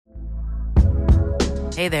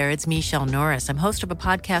Hey there, it's Michelle Norris. I'm host of a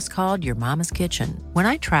podcast called Your Mama's Kitchen. When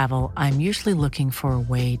I travel, I'm usually looking for a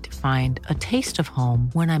way to find a taste of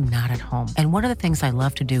home when I'm not at home. And one of the things I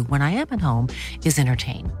love to do when I am at home is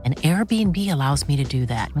entertain. And Airbnb allows me to do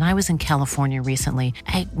that. When I was in California recently,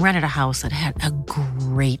 I rented a house that had a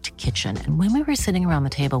great kitchen. And when we were sitting around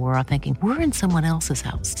the table, we were all thinking, we're in someone else's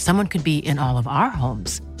house. Someone could be in all of our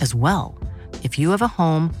homes as well. If you have a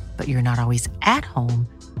home, but you're not always at home,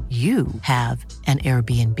 you have an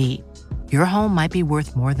Airbnb. Your home might be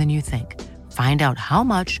worth more than you think. Find out how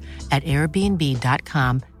much at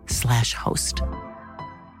airbnb.com/host.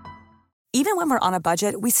 Even when we're on a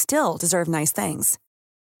budget, we still deserve nice things.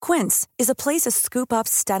 Quince is a place to scoop up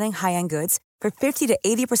stunning high-end goods for 50 to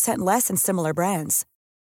 80% less than similar brands.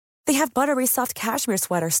 They have buttery soft cashmere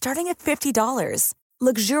sweaters starting at $50,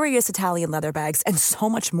 luxurious Italian leather bags, and so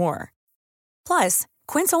much more. Plus,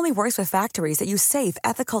 Quince only works with factories that use safe,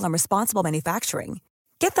 ethical, and responsible manufacturing.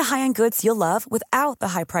 Get the high-end goods you'll love without the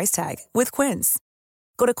high price tag with Quince.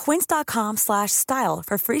 Go to quince.com/style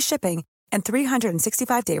for free shipping and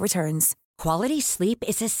 365-day returns. Quality sleep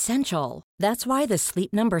is essential. That's why the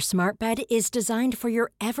Sleep Number Smart Bed is designed for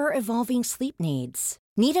your ever-evolving sleep needs.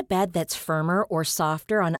 Need a bed that's firmer or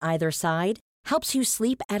softer on either side? Helps you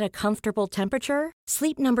sleep at a comfortable temperature?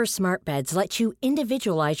 Sleep Number Smart Beds let you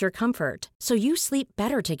individualize your comfort, so you sleep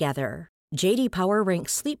better together. J.D. Power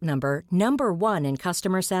ranks Sleep Number #1 in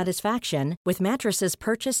customer satisfaction with mattresses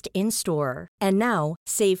purchased in-store. And now,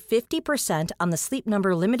 save 50% on the Sleep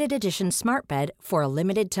Number Limited Edition Smart Bed for a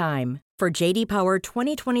limited time. For J.D. Power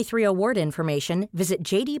 2023 award information, visit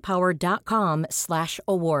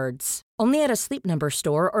jdpower.com/awards. Only at a Sleep Number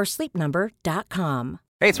store or sleepnumber.com.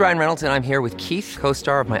 Hey, it's Ryan Reynolds, and I'm here with Keith,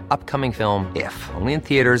 co-star of my upcoming film, If, only in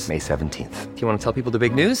theaters May 17th. Do you want to tell people the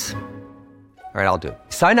big news? All right, I'll do it.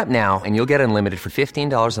 Sign up now and you'll get unlimited for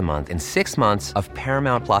 $15 a month and 6 months of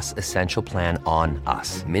Paramount Plus Essential Plan on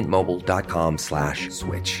us.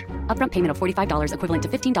 MintMobile.com/switch. Upfront payment of $45 equivalent to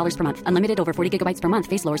 $15 per month. Unlimited over 40 gigabytes per month.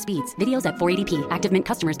 Face lower speeds. Videos at 480p. Active Mint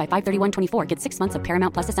customers by 531.24 get 6 months of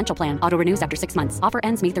Paramount Plus Essential Plan. Auto renews after 6 months. Offer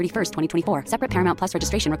ends May 31st, 2024. Separate Paramount Plus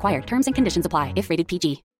registration required. Terms and conditions apply if rated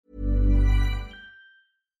PG.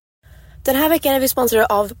 Den här veckan är vi sponsrade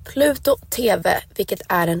av Pluto TV, vilket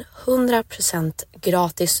är en 100%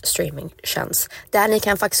 gratis streamingtjänst. Där ni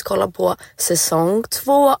kan faktiskt kolla på säsong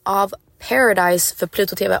 2 av Paradise, för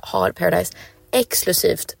Pluto TV har Paradise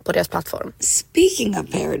exklusivt på deras plattform. Speaking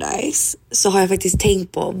of Paradise så har jag faktiskt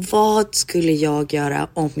tänkt på vad skulle jag göra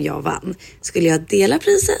om jag vann? Skulle jag dela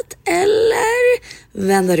priset eller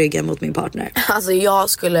vända ryggen mot min partner? Alltså jag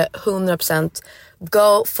skulle 100%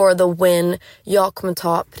 go for the win. Jag kommer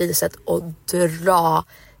ta priset och dra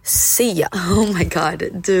Sia. Oh my god,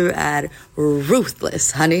 du är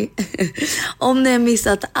ruthless, honey. Om ni har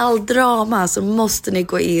missat all drama så måste ni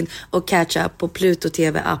gå in och catch up på Pluto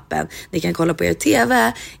TV-appen. Ni kan kolla på er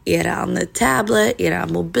TV, eran tablet,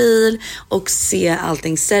 eran mobil och se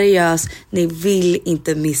allting seriöst. Ni vill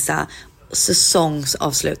inte missa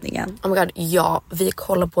säsongsavslutningen. Oh my god, ja, vi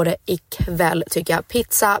kollar på det ikväll tycker jag.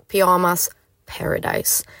 Pizza, pyjamas,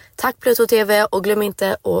 Paradise. Tack Pluto TV och glöm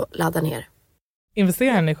inte att ladda ner.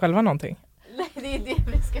 Investerar ni själva någonting? Nej, det är det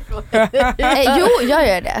vi ska fråga. Jo, jag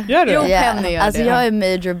gör det. Gör du? Jo, Penny gör alltså, det. Jag är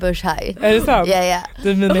major Bush High. Är det sant? Ja, ja.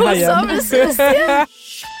 Du är mini-hajen.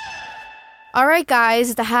 Alright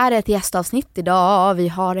guys, det här är ett gästavsnitt idag. Vi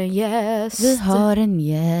har en gäst. Vi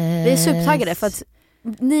är supertaggade för att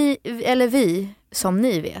vi, som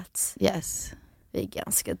ni vet. Yes. Vi är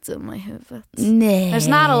ganska dumma i huvudet. Nej. There's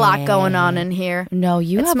not a lot going on in here. No,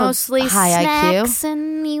 you It's have mostly a high snacks IQ.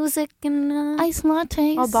 And music and ice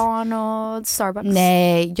lattes. Och barn och Starbucks.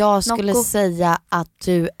 Nej, jag skulle Nocco. säga att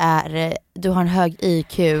du har en hög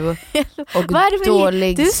IQ och Vad är det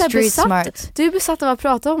dålig du är så street besatt. smart. Du är besatt av att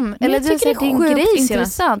prata om. Men Eller jag du tycker det din är grej sjukt senast.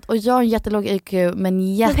 intressant. Och jag har en jättelåg IQ men Penny,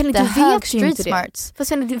 du jättehög vet ju street inte smart.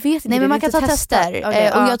 Fast du vet inte. Nej, men man du kan ta testa. tester. Okay,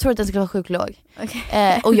 och jag tror att den ska vara sjukt låg.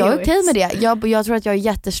 Och jag är okej med det. Jag tror att jag är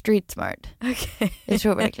jättestreet smart. Okay. Jag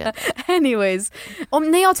tror verkligen. Anyways,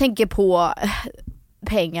 när jag tänker på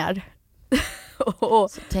pengar så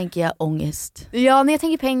tänker jag ångest. Ja, när jag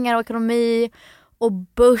tänker pengar och ekonomi och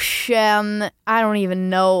börsen, I don't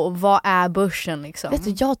even know vad är börsen liksom. Vet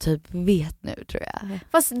du, jag typ vet nu tror jag.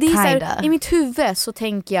 Fast det är så här, i mitt huvud så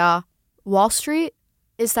tänker jag Wall Street,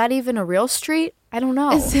 is that even a real street? I don't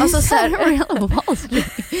know. Alltså så här, a real Wall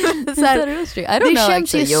Street? Is that a real street? I don't know. Det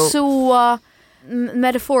känns ju så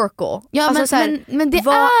metaphorical. Ja, alltså, men, så här, men det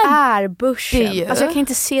vad är börsen? det ju. Alltså jag kan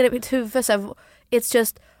inte se det i mitt huvud så här, it's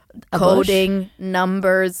just coding,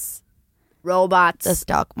 numbers, robots, the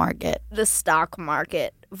stock market. The stock market.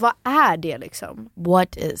 Vad är det liksom?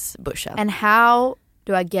 What is börsen? And how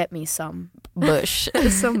do I get me some Bush.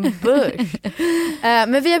 som Bush.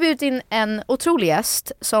 Men vi har bjudit in en otrolig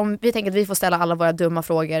gäst som vi tänker att vi får ställa alla våra dumma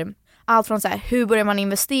frågor. Allt från så här, hur börjar man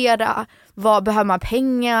investera? Vad behöver man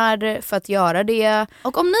pengar för att göra det?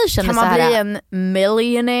 Och om ni känner kan man så här, bli en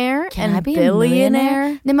millionaire? Can en I be a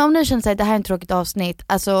billionaire? Nej, men om ni känner så här, det här är en tråkigt avsnitt,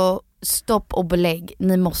 alltså stopp och belägg.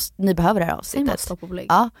 Ni behöver det här avsnittet. Stopp och belägg.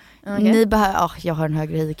 Ja. Okay. Ni behöver, jag har en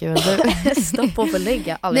högre IQ än du. Stopp och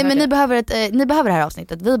belägg. Nej, men ni behöver det här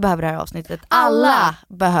avsnittet. Vi behöver det här avsnittet. Alla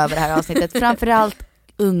behöver det här avsnittet. Framförallt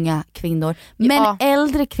unga kvinnor. Men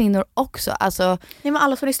äldre kvinnor också. Alltså, nej, men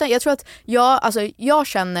alla som lyssnar. Jag tror att jag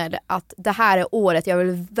känner att det här är året jag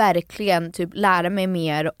vill verkligen typ lära mig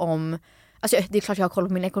mer om. Alltså, det är klart jag har koll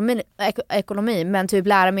på min ekonomi, men typ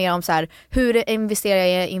lära mig om så här, hur investerar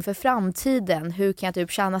jag inför framtiden? Hur kan jag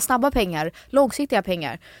typ tjäna snabba pengar, långsiktiga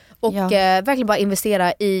pengar? Och verkligen bara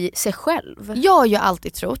investera i sig själv. Jag har ju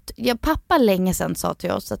alltid trott, pappa länge sedan sa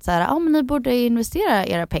till oss att så här, men ni borde investera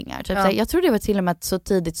era pengar. Typ, så här, jag tror det var till och med så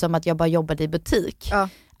tidigt som att jag bara jobbade i butik. Ja.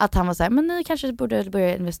 Att han var så här, men ni kanske borde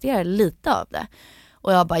börja investera lite av det.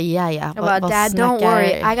 Och jag bara, jag bara, Dad, don't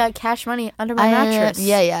worry, I got cash money under my mattress.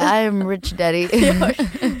 I'm rich daddy.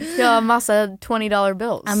 Jag har massa $20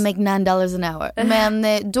 bills. I make $9 an hour. Men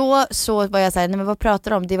då så var jag såhär, nej men vad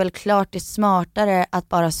pratar du om? Det är väl klart det är smartare att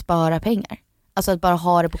bara spara pengar. Alltså att bara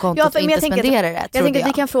ha det på kontot och inte spendera det. Jag tänker att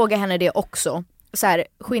vi kan fråga henne det också. Så här,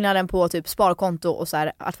 skillnaden på typ sparkonto och så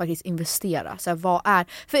här, att faktiskt investera. Så här, vad är?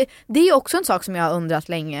 För det är också en sak som jag har undrat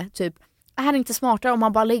länge. Typ, är det inte smartare om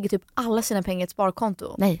man bara lägger typ alla sina pengar i ett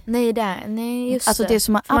sparkonto? Nej, just alltså det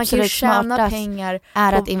som är absolut smartast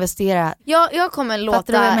är att investera. Jag kommer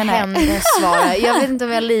låta henne svara. Jag vet inte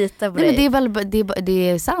om jag litar på dig. Det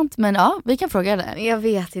är sant, men ja, vi kan fråga henne. Jag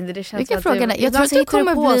vet inte, det känns vi kan fråga henne. Jag tror att du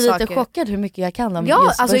kommer bli lite chockad hur mycket jag kan om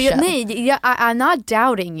just alltså, börsen. I'm not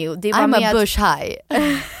doubting you. Det var I'm a bush high.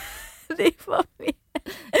 Det var med.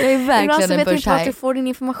 Jag är verkligen en vet inte vart high. du får din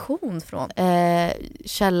information från.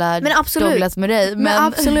 Källa Douglas Murray. Men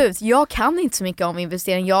absolut, jag kan inte så mycket om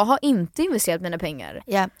investering. Jag har inte investerat mina pengar.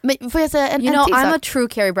 Ja, men får jag säga en I'm a true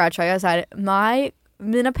Carrie Bradshaw. Jag är så här,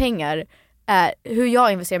 mina pengar är, hur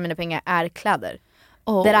jag investerar mina pengar är kläder.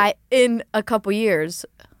 That I in a couple years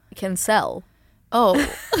can sell.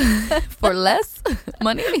 For less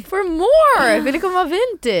money? For more! Vill det komma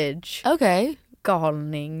vintage? Okay.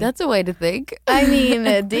 Galning. That's a way to think. I mean,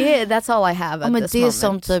 that's all I have at men this det är moment.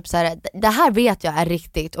 som typ så här, det här vet jag är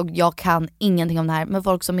riktigt och jag kan ingenting om det här, men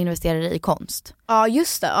folk som investerar i konst. Ja,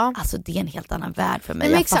 just det. Ja. Alltså det är en helt annan värld för mig.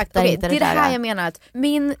 Men jag exakt, fattar inte det är det här jag menar, att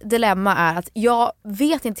min dilemma är att jag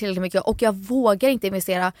vet inte tillräckligt mycket och jag vågar inte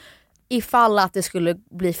investera ifall att det skulle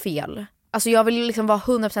bli fel. Alltså jag vill liksom vara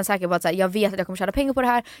 100% säker på att så här, jag vet att jag kommer tjäna pengar på det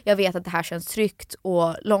här. Jag vet att det här känns tryggt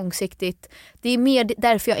och långsiktigt. Det är mer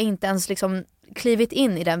därför jag inte ens liksom klivit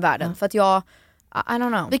in i den världen. För att jag, I don't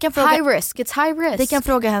know. Vi kan fråga, high risk, it's high risk. Vi kan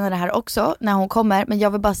fråga henne det här också när hon kommer. Men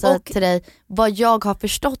jag vill bara säga till dig vad jag har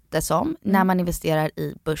förstått det som när man investerar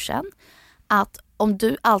i börsen. Att om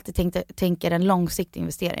du alltid tänker en långsiktig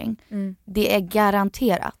investering, det är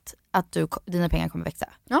garanterat att dina pengar kommer växa.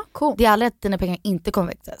 Ja, cool. Det är aldrig att dina pengar inte kommer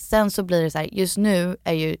växa. Sen så blir det så här, just nu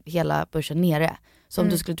är ju hela börsen nere. Så om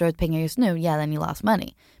du skulle dra ut pengar just nu, then you lost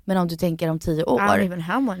money. Men om du tänker om 10 år. I don't even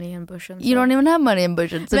have money in börsen. You don't even have money in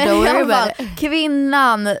börsen. So men don't worry about it.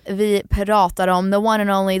 Kvinnan vi pratar om, the one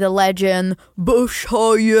and only, the legend,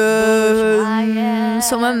 Bush-hajen.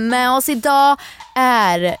 Som är med oss idag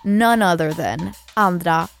är none other than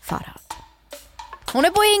Andra Farhad. Hon är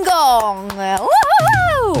på ingång!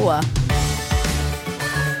 Woho!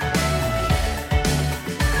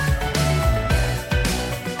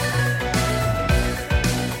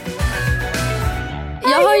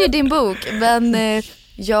 Jag har ju din bok, men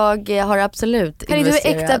jag har absolut kan investerat.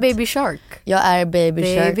 Kan du äkta Baby Shark? Jag är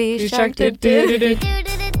Baby Shark.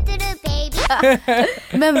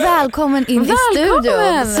 Men välkommen in i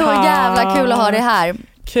studion. Så jävla kul att ha dig här.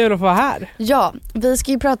 Kul att få vara här. Ja, vi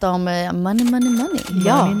ska ju prata om money.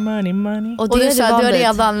 Ja. Money. Och du sa att du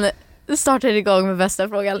redan startade igång med bästa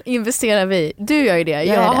frågan. Investerar vi? Du gör ju det.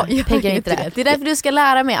 Jag tänker inte det. Det är därför du ska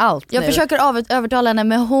lära mig allt. Jag försöker övertala henne,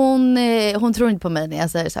 men hon tror inte på mig när jag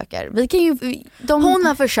säger saker. Vi kan ju, Hon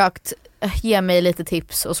har försökt ge mig lite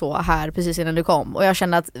tips och så här precis innan du kom. Och jag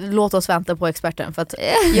kände att låt oss vänta på experten. För att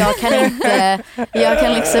jag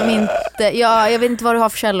vet inte vad du har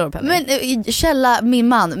för källor på mig. Men källa min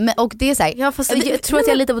man. Och det är så här, jag tror att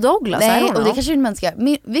jag litar på Douglas. Nej, och det kanske inte man ska.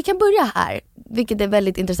 Vi kan börja här. Vilket är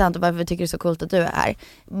väldigt intressant och varför vi tycker det är så coolt att du är här.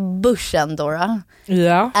 Börsen, Dora,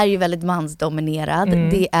 är ju väldigt mansdominerad.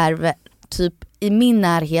 Det är typ i min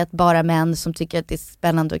närhet bara män som tycker att det är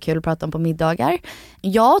spännande och kul att prata om på middagar.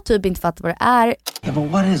 Jag typ inte fattar vad det är. Yeah,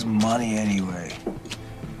 but what is money anyway?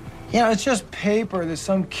 You know, it's just paper that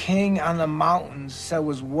some king on the mountains said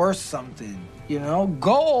was worth something. You know,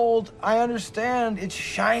 gold, I understand,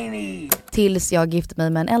 it's shiny. Tills jag gifte mig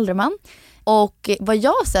med en äldre man. Och vad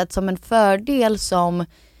jag har sett som en fördel som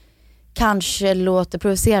kanske låter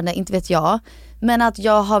provocerande, inte vet jag. Men att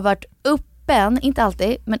jag har varit öppen, inte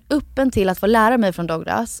alltid, men öppen till att få lära mig från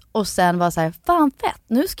Douglas. Och sen var så här, fan fett,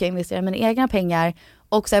 nu ska jag investera mina egna pengar.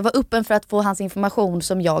 Och så här, var öppen för att få hans information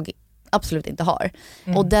som jag absolut inte har.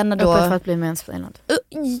 Och den är då... Öppen för att bli mansplainad.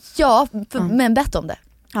 Ja, men bett om det.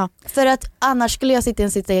 Ja. För att annars skulle jag sitta i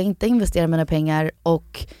en sits där jag inte investerar mina pengar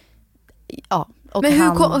och ja. Och men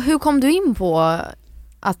hur kom du in på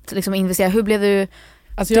att liksom investera? Hur blev du...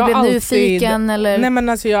 Alltså du blev nyfiken eller? Nej men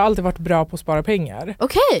alltså jag har alltid varit bra på att spara pengar.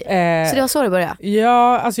 Okej, så det var så det började?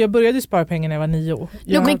 Ja, alltså jag började spara pengar när jag var 9.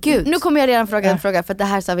 Men gud, nu kommer jag redan fråga en fråga för att det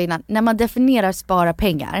här sa vi innan. När man definierar spara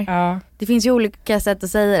pengar, det finns ju olika sätt att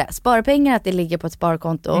säga det. Spara pengar att det ligger på ett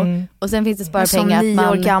sparkonto och sen finns det spara pengar som 9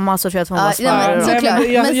 år gammal så tror jag att man bara sparar.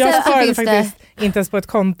 Såklart. Jag sparade faktiskt inte ens på ett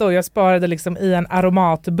konto, jag sparade liksom i en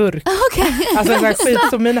aromatburk. Alltså så här skit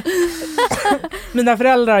som mina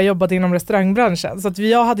föräldrar jobbade inom restaurangbranschen så att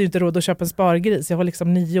jag hade ju inte råd att köpa en spargris. Jag var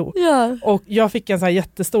liksom 9. Ja. Och jag fick en så här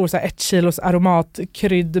jättestor så här 1 kilos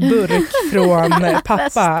aromatkryddburk från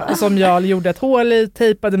pappa och som jag gjorde ett hål i,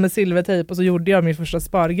 tejpade med silvertejp och så gjorde jag min första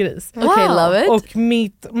spargris. Okay, love it. Och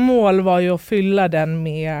mitt mål var ju att fylla den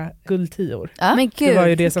med guldtior. Ja. Men gud, det var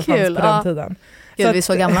ju det som fanns på den tiden. Gud, vi är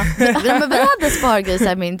så gamla. Men vi hade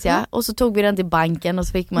spargrisar minns jag. Och så tog vi den till banken och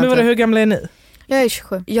så fick man... Men hur gamla är ni? Jag är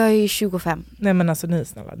 27. Jag är 25. Nej men alltså ni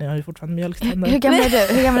snälla, ni har ju fortfarande mjölktänder.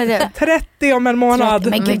 Hur gammal är du? 30 om en månad. 30.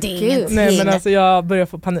 Men gud, det är ingenting. Nej men alltså jag börjar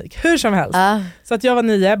få panik. Hur som helst. Så att jag var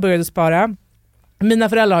 9, började spara. Mina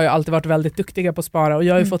föräldrar har ju alltid varit väldigt duktiga på att spara och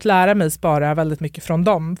jag har ju fått lära mig spara väldigt mycket från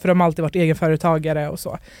dem. För de har alltid varit egenföretagare och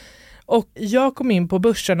så. Och jag kom in på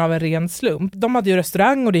börsen av en ren slump. De hade ju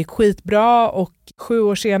restaurang och det gick skitbra och 7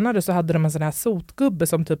 år senare så hade de en sån här sotgubbe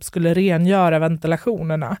som typ skulle rengöra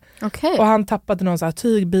ventilationerna. Okay. Och han tappade någon sån här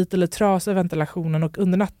tygbit eller trasa i ventilationen och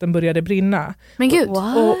under natten började brinna. Men gud.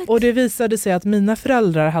 Och det visade sig att mina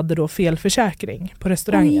föräldrar hade då fel försäkring på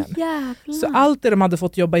restaurangen. Så allt det de hade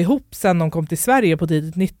fått jobba ihop sen de kom till Sverige på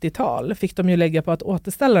tidigt 90-tal fick de ju lägga på att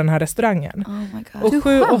återställa den här restaurangen. Oh my God. Och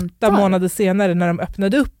 7-8 månader senare när de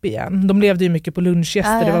öppnade upp igen, de levde ju mycket på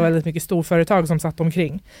lunchgäster, det var väldigt mycket storföretag som satt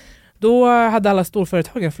omkring. Då hade alla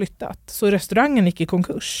storföretagen flyttat. Så restaurangen gick i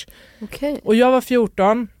konkurs. Okay. Och jag var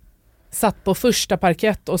 14, satt på första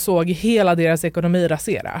parkett och såg hela deras ekonomi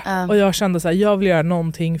rasera. Och jag kände så här, jag vill göra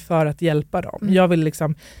någonting för att hjälpa dem. Jag vill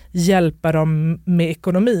liksom hjälpa dem med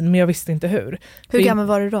ekonomin, men jag visste inte hur. Hur gammal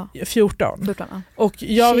var du då? 14. Och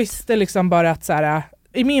jag visste liksom bara att så här,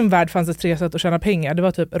 i min värld fanns det 3 sätt att tjäna pengar. Det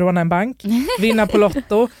var typ råna en bank, vinna på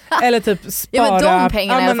lotto eller typ spara. Ja, men de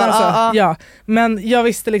pengarna i alla fall. Alltså, ja, men jag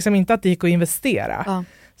visste liksom inte att det gick att investera.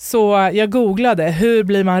 Så jag googlade, hur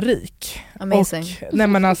blir man rik? Amazing. Och, nej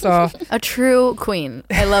men alltså, a true queen.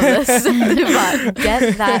 I love this.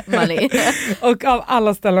 Get that money. Och av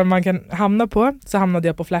alla ställen man kan hamna på så hamnade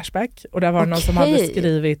jag på Flashback. Och där var någon som hade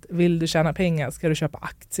skrivit, vill du tjäna pengar ska du köpa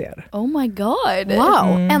aktier. Oh my god.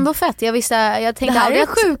 Wow, ändå fett. Jag tänkte det här är det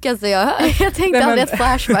sjukaste jag har hört. Jag tänkte aldrig att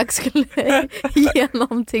Flashback skulle ge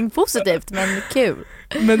någonting positivt, men kul.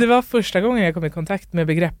 Men det var första gången jag kom i kontakt med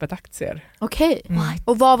begreppet aktier. Okej.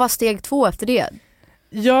 Och vad var steg 2 efter det?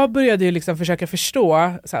 Jag började ju liksom försöka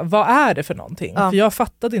förstå såhär, vad är det för någonting? För jag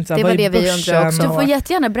fattade inte såhär, det var vad det är vi undrade också. Du får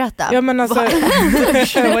jättegärna berätta. Ja men alltså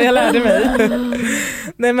vad jag lärde mig.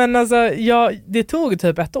 Nej men alltså det tog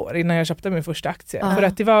typ 1 år innan jag köpte min första aktie. För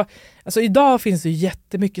att det var, alltså idag finns det ju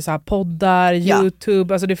jättemycket så här poddar,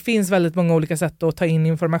 YouTube, alltså det finns väldigt många olika sätt att ta in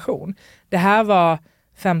information. Det här var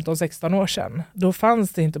 15-16 år sedan. Då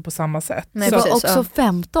fanns det inte på samma sätt. Nej, så, precis, också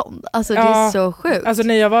 15. Alltså det är så sjukt. Alltså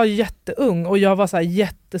när jag var jätteung och jag var så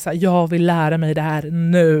här jag vill lära mig det här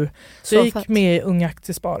nu. Så jag gick med i Unga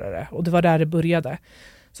Aktiesparare och det var där det började.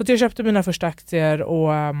 Så att jag köpte mina första aktier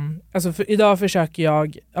och alltså idag försöker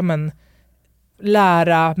jag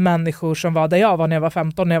lära människor som var där jag var när jag var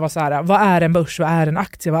 15, när jag var så här, vad är en börs, vad är en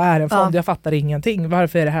aktie, vad är en fond? Jag fattar ingenting.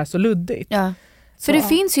 Varför är det här så luddigt? Ja. För det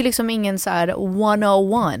finns ju liksom ingen så här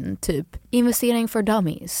 101 typ investering for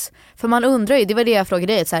dummies. För man undrar ju, det var det jag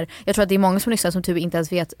frågade dig så här, jag tror att det är många som lyssnar som typ inte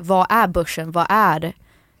ens vet vad är börsen, vad är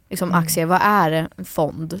liksom aktier, vad är en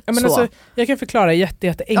fond? Ja, men alltså, jag kan förklara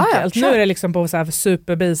jätteenkelt. Nu är det liksom på så här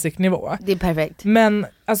super basic nivå. Det är perfekt. Men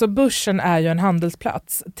alltså börsen är ju en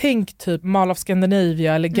handelsplats. Tänk typ Mall of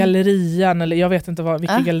Scandinavia eller Gallerian eller jag vet inte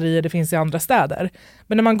vilka gallerier det finns i andra städer.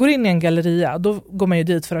 Men när man går in i en galleria då går man ju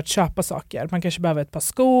dit för att köpa saker. Man kanske behöver ett par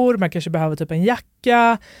skor, man kanske behöver typ en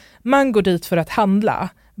jacka. Man går dit för att handla.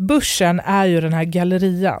 Börsen är ju den här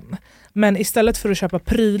gallerian. Men istället för att köpa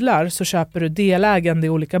prylar så köper du delägande i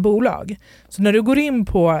olika bolag. Så när du går in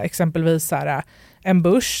på exempelvis så här, en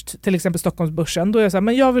börs, till exempel Stockholmsbörsen, då är jag så här,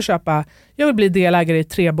 men jag vill bli delägare i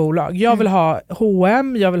 3 bolag. Jag vill ha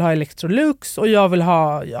H&M, jag vill ha Electrolux och jag vill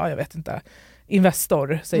ha, jag vet inte,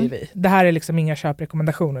 Investor säger vi. Det här är liksom inga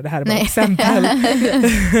köprekommendationer, det här är bara exempel.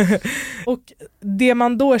 Och det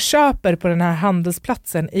man då köper på den här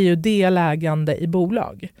handelsplatsen är ju delägande i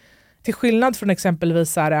bolag. Till skillnad från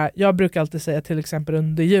exempelvis så här, jag brukar alltid säga till exempel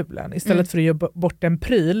under julen, istället för att ge bort en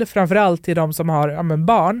pryl, framförallt till de som har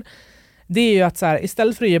barn, det är ju att så här,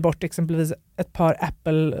 istället för att ge bort exempelvis ett par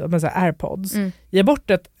Apple så här, AirPods, ge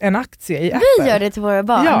bort en aktie i Apple. Vi gör det till våra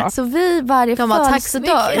barn. Ja. Så vi varje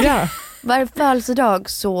födelsedag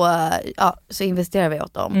så investerar vi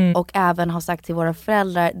åt dem. Och även har sagt till våra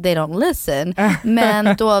föräldrar, they don't listen.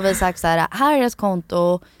 Men då har vi sagt så här är ett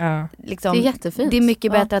konto. Liksom, det är jättefint. Det är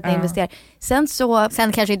mycket bättre att ni investerar.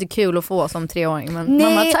 Sen kanske inte kul att få som 3-åring. Men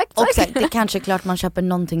nej, mamma, tack. Och sen, det kanske är klart man köper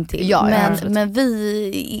någonting till. Men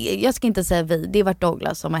jag ska inte säga vi. Det har varit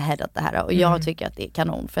Douglas som har headat det här. Och jag tycker att det är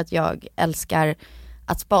kanon. För att jag älskar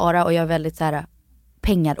att spara och jag är väldigt så här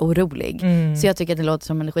pengarorolig. Så jag tycker att det låter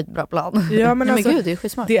som en skitbra plan. Ja, men alltså, gud, det är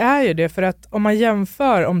skitsmart. Det är ju det, för att om man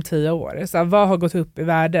jämför om 10 år, så här, vad har gått upp i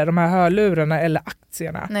värde? De här hörlurarna eller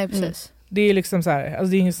aktierna? Nej, precis. Det är liksom så här,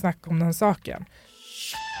 alltså det är ingen snack om den saken.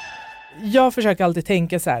 Jag försöker alltid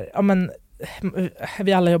tänka så här, ja men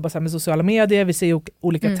vi alla jobbar så här med sociala medier, vi ser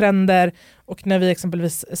olika trender, och när vi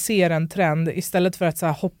exempelvis ser en trend, istället för att så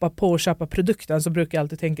här hoppa på och köpa produkten, så brukar jag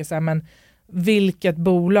alltid tänka så här, men vilket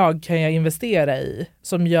bolag kan jag investera i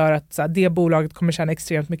som gör att så här, det bolaget kommer tjäna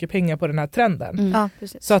extremt mycket pengar på den här trenden. Ja,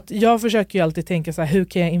 precis. Så att jag försöker ju alltid tänka så här, hur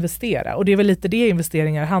kan jag investera? Och det är väl lite det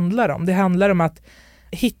investeringar handlar om. Det handlar om att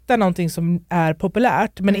hitta någonting som är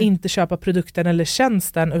populärt, men inte köpa produkten eller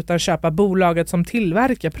tjänsten, utan köpa bolaget som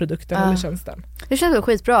tillverkar produkten eller tjänsten. Det känns som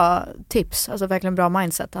skitbra tips, alltså verkligen bra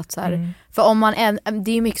mindset att så här, för om man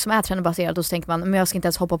det är ju mycket som är trendbaserat, och så tänker man, men jag ska inte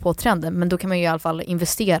ens hoppa på trenden, men då kan man ju i alla fall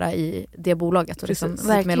investera i det bolaget och liksom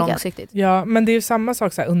lite mer långsiktigt. Ja, men det är ju samma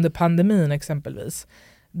sak så här, under pandemin exempelvis.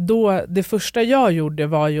 Då, det första jag gjorde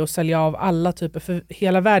var ju att sälja av alla typer, för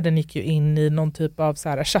hela världen gick ju in i någon typ av så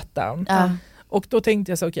här shutdown. Och då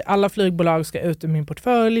tänkte jag så okej, alla flygbolag ska ut ur min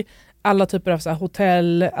portfölj, alla typer av så här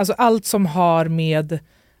hotell, alltså allt som har med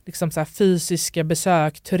liksom så här fysiska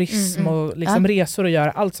besök, turism och liksom resor att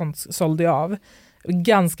göra, allt sånt sålde jag av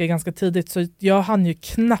ganska tidigt, så jag hann ju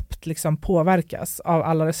knappt liksom påverkas av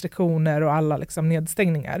alla restriktioner och alla liksom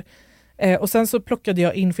nedstängningar. Och sen så plockade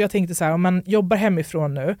jag in, för jag tänkte så här, om man jobbar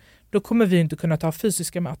hemifrån nu, då kommer vi inte kunna ta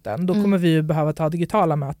fysiska möten. Då kommer vi ju behöva ta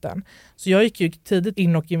digitala möten. Så jag gick ju tidigt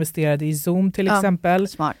in och investerade i Zoom till exempel.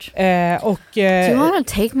 Smart. Do you wanna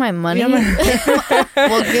take my money?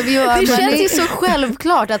 Det känns ju så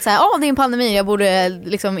självklart att säga, det är en pandemi, jag borde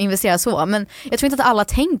liksom investera så. Men jag tror inte att alla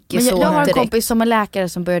tänker så. Jag har en direkt. kompis som är läkare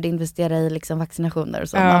som började investera i liksom vaccinationer och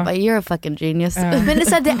så. Man bara, you're a fucking genius.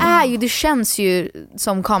 Men det känns ju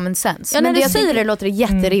som common sense. Ja, men när du säger det låter det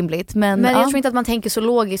jätterimligt. Men jag tror inte att man tänker så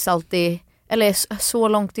logiskt alltid, eller så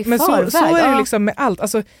långt i förväg. Men så är det liksom med allt.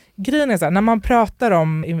 Alltså, grejen är så här, när man pratar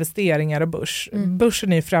om investeringar och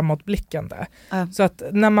börsen är ju framåtblickande. Så att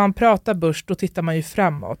när man pratar börs, då tittar man ju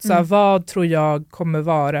framåt. Så här, vad tror jag kommer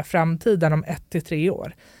vara framtiden om 1 till 3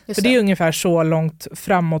 år? För det är ungefär så långt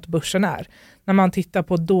framåt börsen är. När man tittar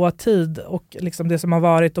på dåtid och liksom det som har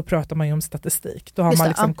varit, då pratar man ju om statistik. Då har man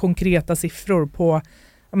liksom konkreta siffror på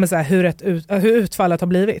så här, hur utfallet har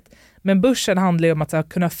blivit. Men börsen handlar ju om att så här,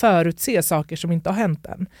 kunna förutse saker som inte har hänt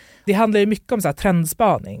än. Det handlar ju mycket om så här,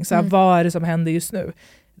 trendspaning. Så här, vad är det som händer just nu?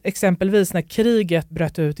 Exempelvis när kriget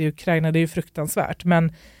bröt ut i Ukraina, det är ju fruktansvärt.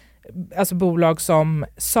 Men alltså, bolag som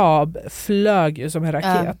Saab flög ju som en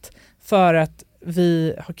raket. För att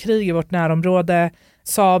vi har krig i vårt närområde.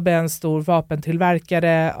 Saab är en stor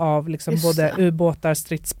vapentillverkare av liksom både ubåtar,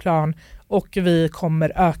 stridsplan, och vi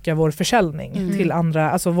kommer öka vår försäljning till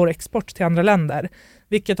andra, alltså vår export till andra länder.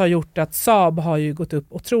 Vilket har gjort att Saab har ju gått upp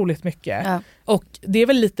otroligt mycket. Och det är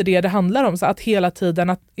väl lite det handlar om, så att hela tiden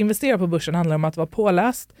att investera på börsen handlar om att vara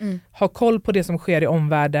påläst, ha koll på det som sker i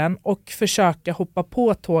omvärlden och försöka hoppa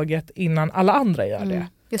på tåget innan alla andra gör det.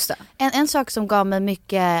 Just det. En sak som gav mig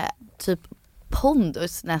mycket typ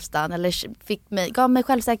pondus nästan, eller gav mig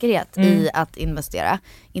självsäkerhet i att investera.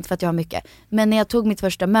 Inte för att jag har mycket. Men när jag tog mitt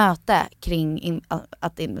första möte kring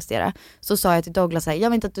att investera, så sa jag till Douglas här, jag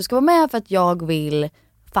vill inte att du ska vara med för att jag vill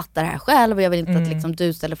fatta det här själv och jag vill inte att liksom,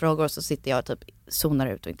 du ställer frågor och så sitter jag och typ zonar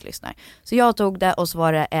ut och inte lyssnar. Så jag tog det, och så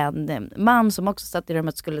var det en man som också satt i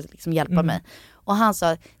rummet och skulle liksom hjälpa mig. Och han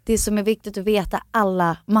sa, det som är viktigt att veta,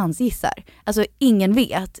 alla mansgissar. Alltså ingen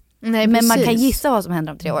vet. Nej, men man kan gissa vad som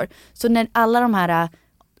händer om 3 år. Så när alla de här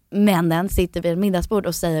männen sitter vid ett middagsbord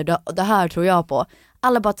och säger det här tror jag på.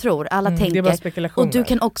 Alla bara tror, alla tänker. Det är bara spekulationer. Och du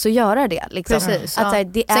kan också göra det. Liksom. Precis.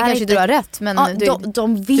 Att, det är kanske inte, du har rätt. Men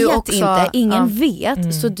de vet också, inte, ingen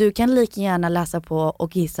vet. Så du kan lika gärna läsa på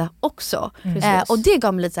och gissa också. Och det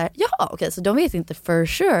gav mig lite så här, okej, så de vet inte for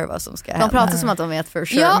sure vad som ska hända. De pratar som att de vet for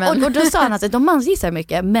sure. Ja, men... och då sa han att de mansgissar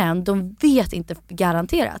mycket, men de vet inte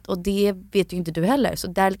garanterat. Och det vet ju inte du heller. Så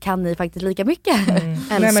där kan ni faktiskt lika mycket.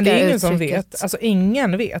 Nej, men det är ingen som vet. Alltså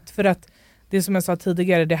ingen vet. För att det som jag sa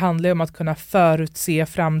tidigare, det handlar ju om att kunna förutse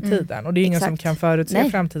framtiden. Och det är ingen som kan förutse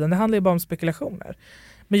framtiden. Det handlar ju bara om spekulationer.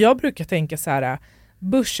 Men jag brukar tänka så här,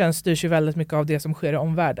 börsen styrs ju väldigt mycket av det som sker i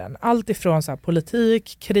omvärlden. Allt ifrån så här,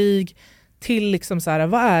 politik, krig till liksom så här,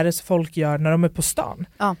 vad är det som folk gör när de är på stan?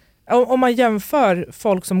 Ja. Om man jämför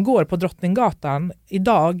folk som går på Drottninggatan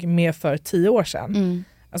idag med för 10 år sedan.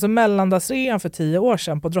 Alltså mellandagsrean för 10 år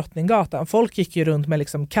sedan på Drottninggatan. Folk gick ju runt med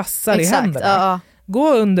liksom kassar i händerna. Ja.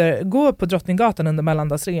 Gå på Drottninggatan under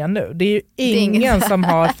mellandagsrean nu. Det är ju ingen som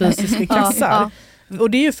har fysiska kassar. Och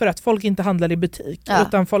det är ju för att folk inte handlar i butik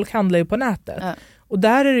utan folk handlar ju på nätet. Och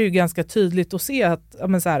där är det ju ganska tydligt att se att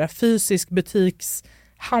så här, fysisk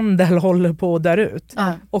butikshandel håller på där ut.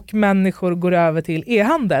 Och människor går över till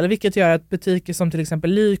e-handel, vilket gör att butiker som till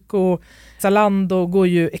exempel Lyko, Zalando går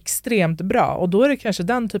ju extremt bra. Och då är det kanske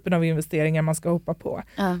den typen av investeringar man ska hoppa på.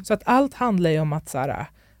 Så att allt handlar ju om att så här,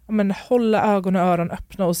 hålla ögon och öron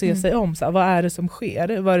öppna och se sig om. Så här, vad är det som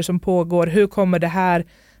sker? Vad är det som pågår? Hur kommer det här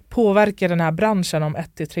påverka den här branschen om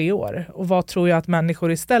 1 till 3 år? Och vad tror jag att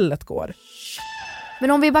människor istället går?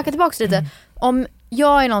 Men om vi backar tillbaka lite. Om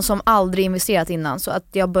jag är någon som aldrig investerat innan, så att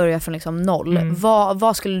jag börjar från liksom 0.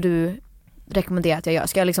 Vad skulle du rekommendera att jag gör?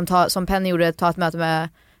 Ska jag liksom som Penny gjorde, ta ett möte med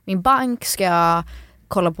min bank? Ska jag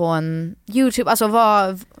kolla på en YouTube? Alltså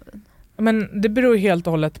vad... Men det beror helt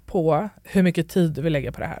och hållet på hur mycket tid du vill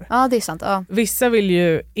lägga på det här. Ja, det är sant. Ja. Vissa vill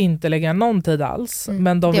ju inte lägga någon tid alls.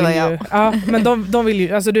 Men de vill ju, men de vill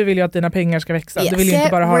ju, alltså du vill ju att dina pengar ska växa. Du vill ju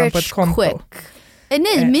inte bara ha dem på ett konto.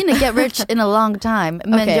 Nej, mina get rich in a long time.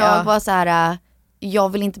 Men jag var så här, jag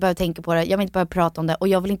vill inte behöva tänka på det. Jag vill inte behöva prata om det. Och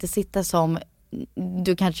jag vill inte sitta som,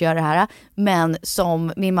 du kanske gör det här, men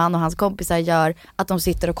som min man och hans kompisar gör, att de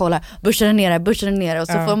sitter och kollar, börsen är nere och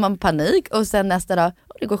så får man panik och sen nästa dag,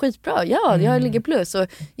 det går skitbra, jag ligger plus. Och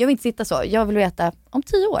jag vill inte sitta så, jag vill veta om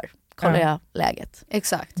 10 år kollar jag läget.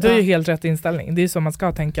 Exakt. Det är ju helt rätt inställning, det är så man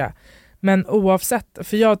ska tänka. Men oavsett,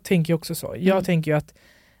 för jag tänker också så, jag tänker ju att,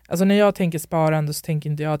 alltså när jag tänker sparande så tänker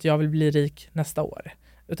inte jag att jag vill bli rik nästa år.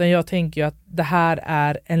 Utan jag tänker ju att det här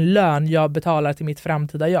är en lön jag betalar till mitt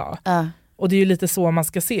framtida jag. Och det är ju lite så man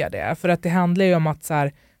ska se det. För att det handlar ju om att så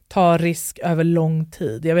här, ta risk över lång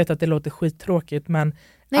tid. Jag vet att det låter skittråkigt, men...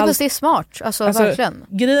 Nej, fast det är smart. Alltså verkligen.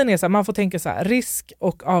 Grejen är så här, man får tänka så här, risk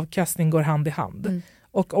och avkastning går hand i hand.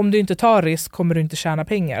 Och om du inte tar risk kommer du inte tjäna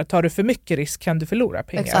pengar. Tar du för mycket risk kan du förlora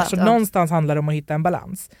pengar. Exakt, så någonstans handlar det om att hitta en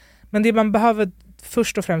balans. Men det man behöver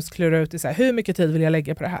först och främst klura ut är så här, hur mycket tid vill jag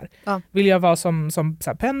lägga på det här? Vill jag vara som så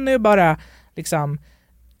här, Penny och bara liksom...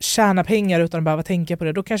 tjäna pengar utan att behöva tänka på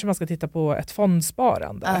det, då kanske man ska titta på ett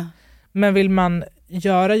fondsparande. Men vill man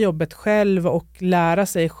göra jobbet själv och lära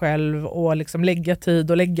sig själv och liksom lägga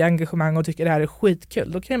tid och lägga engagemang och tycker det här är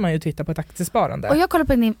skitkul, då kan man ju titta på ett aktiesparande. Och jag kollade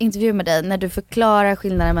på en intervju med dig när du förklarar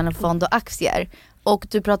skillnaden mellan fond och aktier. Och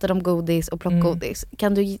du pratade om godis och plockgodis.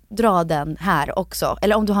 Kan du dra den här också?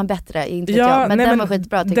 Eller om du har en bättre, inte jag. Men den var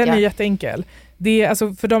skitbra tycker jag. Den är jätteenkel. Det är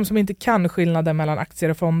alltså för de som inte kan skillnaden mellan aktier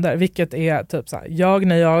och fonder, vilket är typ så här,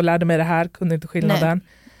 när jag lärde mig det här kunde inte skillnaden.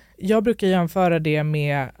 Nej. Jag brukar jämföra det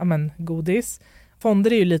med godis.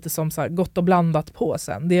 Fonder är ju lite som så här, gott och blandat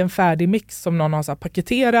påsen. Det är en färdig mix som någon har så här,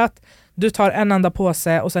 paketerat. Du tar en enda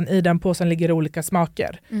påse och sen i den påsen ligger olika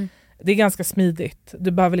smaker. Det är ganska smidigt.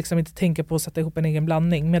 Du behöver liksom inte tänka på att sätta ihop en egen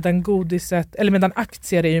blandning. Medan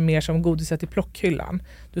aktier är ju mer som godiset i plockhyllan.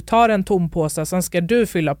 Du tar en tom påse, sen ska du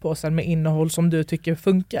fylla påsen med innehåll som du tycker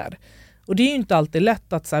funkar. Och det är ju inte alltid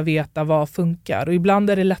lätt att så här, veta vad funkar. Och ibland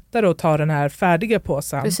är det lättare att ta den här färdiga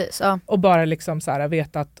påsen. Precis, och bara liksom så här,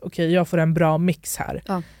 veta att okej, jag får en bra mix här.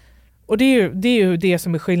 Och det är ju det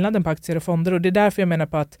som är skillnaden på aktier och fonder, och det är därför jag menar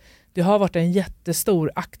på att det har varit en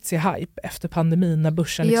jättestor aktiehype efter pandemin när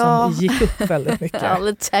börsen liksom gick upp väldigt mycket.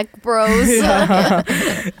 Alla tech bros. Ja.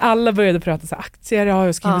 Alla började prata så här, aktier,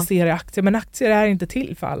 jag ska investera i aktier, men aktier är inte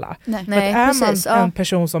till för alla. Nej, är man en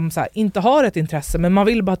person som så här, inte har ett intresse men man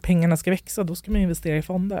vill bara att pengarna ska växa, då ska man investera i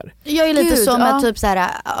fonder. Jag är lite så med typ så här,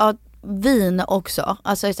 vin också.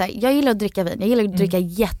 Alltså så här, jag gillar att dricka vin. Jag gillar att dricka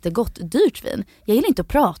jättegott dyrt vin. Jag gillar inte att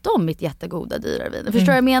prata om mitt jättegoda dyra vin. Förstår du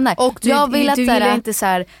vad jag menar? Och du gillar inte så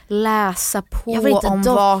här, läsa på. Jag vill inte om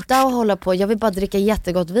dofta och hålla på. Jag vill bara dricka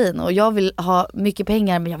jättegott vin. Och jag vill ha mycket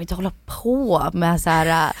pengar, men jag vill inte hålla på med så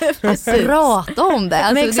här prata om det.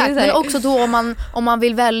 Alltså, men exakt, det är så här, men också då om man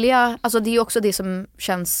vill välja, alltså det är också det som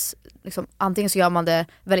känns liksom, antingen så gör man det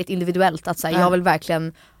väldigt individuellt, att så här, jag vill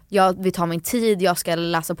verkligen, jag vill ta min tid, jag ska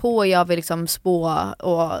läsa på, jag vill liksom spå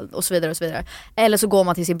och så vidare och så vidare. Eller så går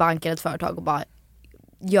man till sin bank eller ett företag och bara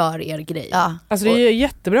gör er grej. Ja. Alltså det är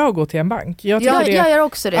jättebra att gå till en bank. Jag gör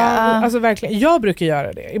också det. Alltså verkligen, jag brukar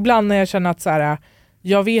göra det. Ibland när jag känner att så här,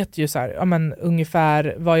 jag vet ju så här, ja, men,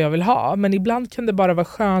 ungefär vad jag vill ha, men ibland kan det bara vara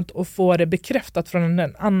skönt att få det bekräftat från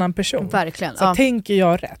en annan person. Verkligen. Så tänker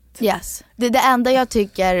jag rätt. Yes. Det enda jag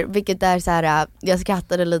tycker, vilket är så här, jag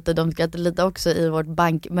skrattade lite, de skrattade lite också i vårt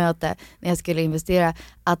bankmöte när jag skulle investera,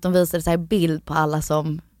 att de visade så här bild på alla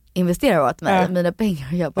som investerar åt mig, mina pengar,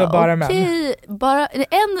 och jag bara okej, bara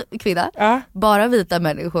en kvinna, bara vita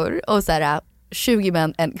människor och så här 20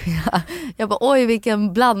 män, en kvinna. Jag bara, oj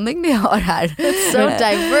vilken blandning ni har här. It's so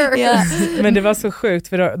diverse. Yeah. Men det var så sjukt,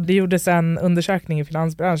 för det gjordes en undersökning i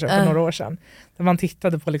finansbranschen för några år sedan. Där man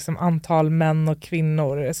tittade på liksom antal män och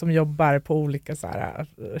kvinnor som jobbar på olika så här,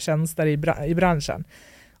 tjänster i branschen.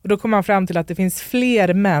 Och då kom man fram till att det finns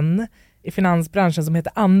fler män i finansbranschen som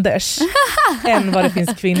heter Anders än vad det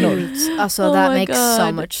finns kvinnor. Alltså that makes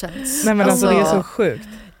so much sense. Nej men alltså det är så sjukt.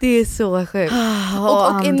 Det är så sjukt.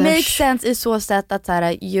 Och it makes sense i så sätt att så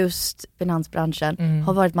här, just finansbranschen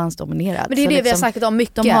har varit mansdominerad. Men det är så det liksom, vi har sagt om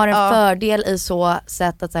mycket. De har en fördel i så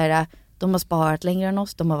sätt att så här, de har sparat längre än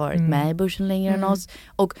oss, de har varit med i börsen längre än oss.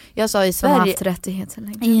 Och jag sa i Sverige, de har haft rättigheter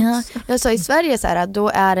längre. Ja, jag sa i Sverige så här, då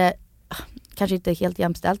är det kanske inte helt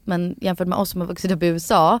jämställt, men jämfört med oss som har vuxit upp i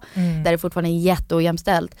USA, där det fortfarande är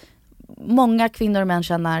jätteojämställt. Många kvinnor och män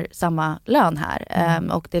tjänar samma lön här.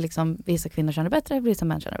 Och det är liksom, vissa kvinnor tjänar bättre, vissa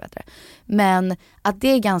män tjänar bättre. Men att det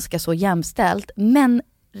är ganska så jämställt. Men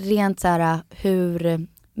rent så här, hur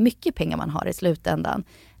mycket pengar man har i slutändan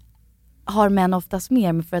har män oftast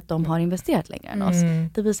mer för att de har investerat längre än oss.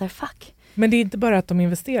 Det blir så här, fuck. Men det är inte bara att de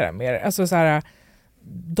investerar mer. Alltså så här,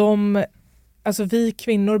 alltså vi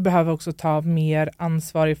kvinnor behöver också ta mer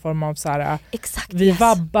ansvar i form av så här, vi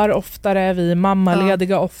vabbar oftare, vi är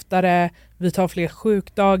mammalediga oftare, vi tar fler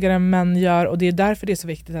sjukdagar än män gör, och det är därför det är så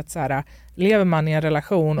viktigt att så här, lever man i en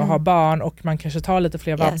relation och har barn och man kanske tar lite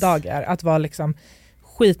fler vabbdagar, att vara liksom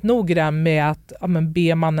skitnoggrann med att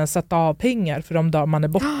be mannen sätta av pengar för de dagar man är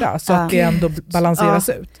borta, så att det ändå balanseras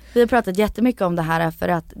ut. Vi har pratat jättemycket om det här för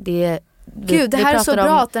att det Gud, det här är så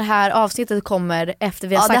bra att det här avsnittet kommer efter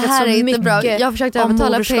vi har sagt så mycket bra. Jag försökte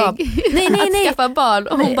övertala Peg att skaffa barn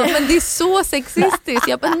och hon bara, men det är så sexistiskt.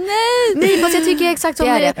 Jag bara, nej, fast jag tycker exakt som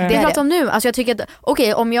vi pratar om nu. Alltså jag tycker att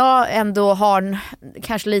okej, om jag ändå har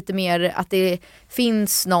kanske lite mer att det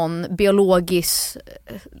finns någon biologisk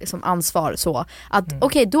liksom, ansvar så att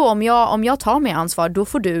okej, då om jag tar mig ansvar, då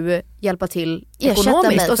får du hjälpa till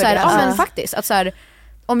ekonomiskt och så här, men faktiskt att så här,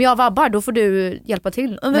 om jag vabbar, då får du hjälpa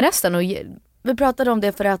till med resten. Och vi pratade om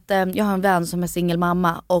det för att jag har en vän som är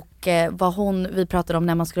singelmamma, och vi pratade om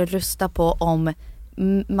när man skulle rösta på om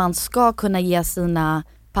man ska kunna ge sina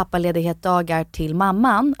pappaledighetdagar till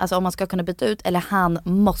mamman, alltså om man ska kunna byta ut, eller han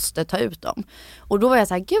måste ta ut dem. Och då var jag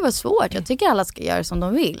så här, gud vad svårt, jag tycker alla ska göra som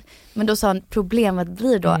de vill. Men då sa han, problemet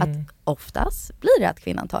blir då att oftast blir det att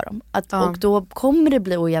kvinnan tar dem. Och då kommer det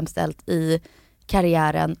bli ojämställt i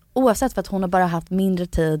karriären, oavsett för att hon har bara haft mindre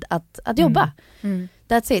tid att jobba.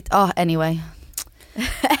 That's it. Anyway.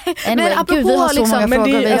 Men apropå Gud, vi har så liksom, många men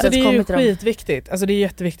frågor. det är ju skitviktigt. Alltså det är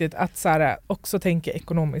jätteviktigt att så här, också tänka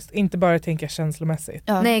ekonomiskt, inte bara tänka känslomässigt.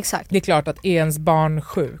 Nej, exakt. Det är klart att är ens barn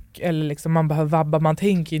sjuk eller liksom man behöver vabba, man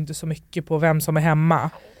tänker inte så mycket på vem som är hemma.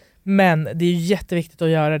 Men det är ju jätteviktigt att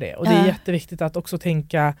göra det, och det är jätteviktigt att också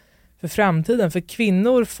tänka för framtiden. För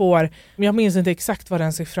kvinnor får, jag minns inte exakt vad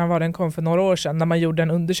den siffran var, den kom för några år sedan när man gjorde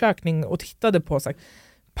en undersökning och tittade på så här,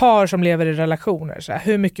 par som lever i relationer, så här,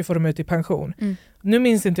 hur mycket får de ut i pension. Nu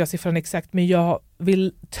minns inte jag siffran exakt, men jag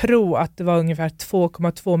vill tro att det var ungefär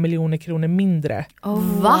 2,2 miljoner kronor mindre.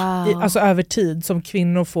 Alltså över tid som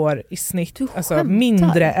kvinnor får i snitt, alltså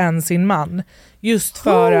mindre än sin man. Just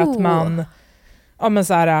för att man ja, men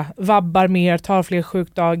så här, vabbar mer, tar fler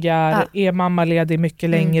sjukdagar, är mammaledig mycket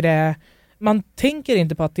längre. Man tänker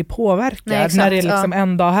inte på att det påverkar när det är liksom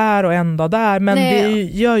en dag här och en dag där. Men det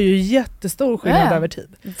gör ju jättestor skillnad över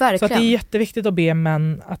tid. Verkligen. Så att det är jätteviktigt att be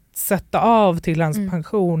män att sätta av till ens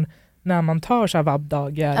pension när man tar så här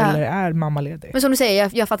vabbdagar eller är mammaledig. Men som du säger,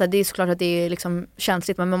 jag fattar, det är såklart att det är liksom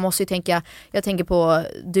känsligt, men man måste ju tänka, jag tänker på,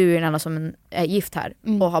 du är den enda som är gift här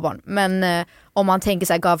och har barn. Men om man tänker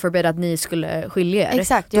så här, God forbid att ni skulle skilja er.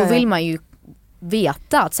 Exakt, då vill man ju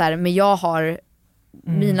veta att så här, men jag har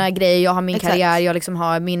mina grejer, jag har min karriär, jag liksom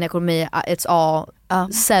har min ekonomi, it's all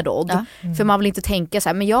settled. För man vill inte tänka så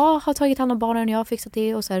här, men jag har tagit hand om barnen och jag har fixat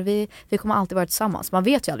det och så här, vi kommer alltid vara tillsammans. Man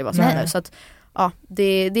vet ju aldrig vad som händer, så att ja, det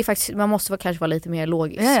är faktiskt, man måste kanske vara lite mer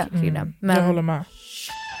logisk kring det. Men jag håller med.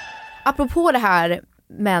 Apropå det här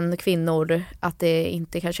män, kvinnor, att det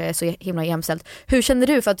inte kanske är så himla jämställt. Hur känner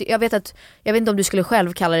du? För att jag vet inte om du skulle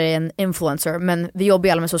själv kalla dig en influencer, men vi jobbar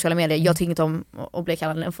ju alla med sociala medier. Jag tycker inte om att bli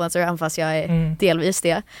kallad en influencer, även fast jag är delvis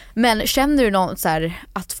det. Men känner du något så här,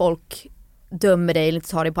 att folk dömer dig eller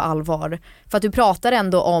inte tar dig på allvar? För att du pratar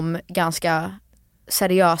ändå om ganska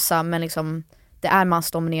seriösa, men liksom det är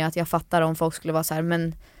mansdominerat. Jag fattar om folk skulle vara så här,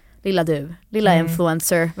 men lilla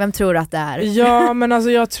influencer, vem tror du att det är? Ja, men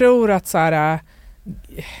alltså jag tror att så här,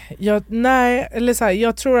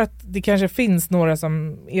 jag tror att det kanske finns några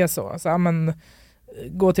som är så men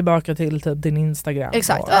gå tillbaka till typ din Instagram.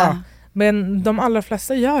 Exakt. Men de allra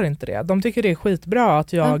flesta gör inte det. De tycker det är skitbra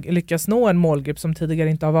att jag lyckas nå en målgrupp som tidigare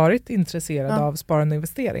inte har varit intresserad av sparande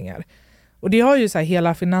investeringar. Och det har ju så här,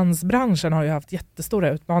 hela finansbranschen har ju haft jättestora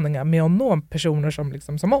utmaningar med att nå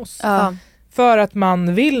personer som oss. För att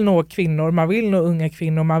man vill nå kvinnor, man vill nå unga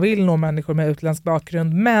kvinnor, man vill nå människor med utländsk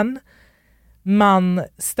bakgrund, men man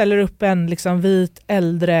ställer upp en liksom vit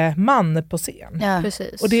äldre man på scen.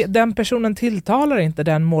 Precis. Och den personen tilltalar inte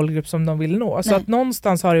den målgrupp som de vill nå. Så att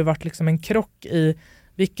någonstans har det varit liksom en krock i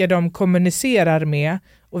vilka de kommunicerar med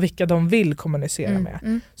och vilka de vill kommunicera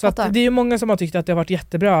med. Så att det är ju många som har tyckt att det har varit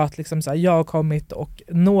jättebra att liksom så här, jag har kommit och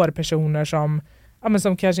når personer som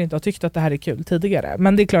kanske inte har tyckt att det här är kul tidigare.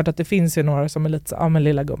 Men det är klart att det finns ju några som är lite så, men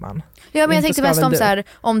lilla gumman. Ja, men jag tänkte mest om så här,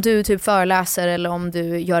 om du typ föreläser eller om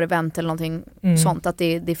du gör event eller någonting sånt, att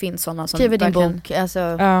det finns sådana som skriver din bok. Alltså.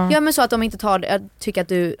 Ja, men så att de inte tycker att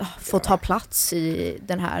du får ta plats i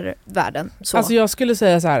den här världen. Så. Alltså jag skulle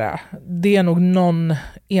säga så här, det är nog någon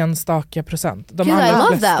enstaka procent. De allra flesta.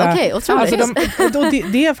 I love that, okej, otroligt. Alltså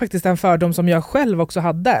det är faktiskt en fördom som jag själv också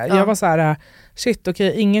hade. Jag var så här, shit,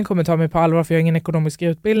 ingen kommer ta mig på allvar för jag har ingen ekonomisk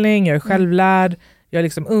utbildning, jag är självlärd, jag är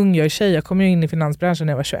liksom ung, jag är tjej, jag kom ju in i finansbranschen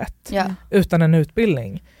när jag var 21 utan en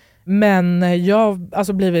utbildning. Men jag har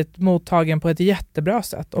alltså blivit mottagen på ett jättebra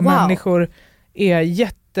sätt och människor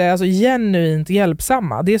är genuint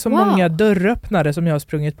hjälpsamma. Det är så många dörröppnare som jag har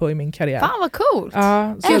sprungit på i min karriär. Fan vad coolt.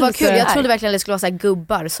 Det var kul. Jag trodde verkligen det skulle vara så här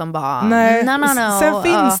gubbar som bara nej. Sen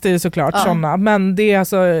finns det ju såklart sådana, men det är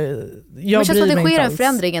alltså det känns som att det sker en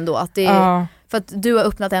förändring ändå, att det för att du har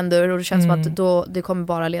öppnat en dörr och det känns som att det kommer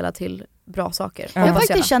bara leda till bra saker. Jag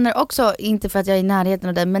faktiskt känner också, inte för att jag är i närheten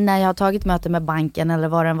av det, men när jag har tagit möte med banken eller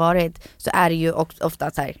vad den varit, så är det ju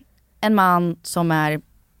ofta så här, en man som är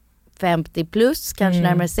 50 plus, kanske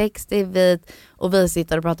närmare 60, vit, och vi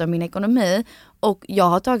sitter och pratar om min ekonomi, och jag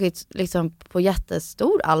har tagit liksom på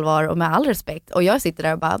jättestor allvar och med all respekt, och jag sitter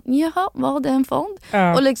där och bara, jaha, var det en fond?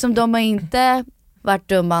 Och liksom de har inte varit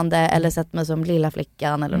dummande eller sett mig som lilla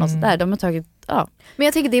flickan eller något sånt där. De har tagit, Men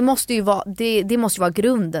jag tänker det måste ju vara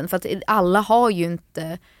grunden, för att alla har ju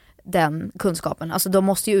inte den kunskapen. Alltså de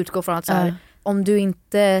måste ju utgå från att så här, om du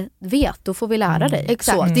inte vet, då får vi lära dig.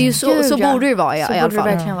 Exakt. Så, det är ju så borde det vara i alla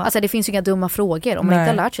fall. Vara. Alltså det finns ju inga dumma frågor. Om man inte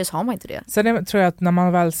har lärt sig så har man inte det. Sen tror jag att när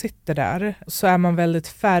man väl sitter där så är man väldigt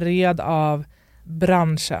färgad av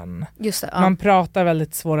branschen. Just det, Man pratar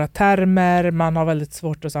väldigt svåra termer, man har väldigt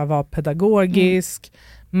svårt att så här, vara pedagogisk.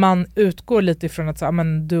 Man utgår lite ifrån att så här,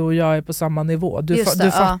 men du och jag är på samma nivå. Du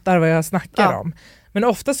fattar vad jag snackar om. Men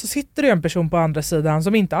ofta så sitter det en person på andra sidan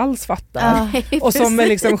som inte alls fattar. Och som är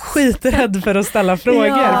liksom skiträdd för att ställa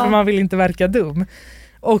frågor för man vill inte verka dum.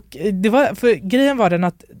 Och grejen var den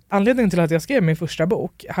att anledningen till att jag skrev min första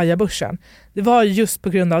bok, Haja Börsen, det var just på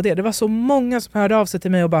grund av det. Det var så många som hörde av sig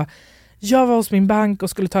till mig och bara, jag var hos min bank och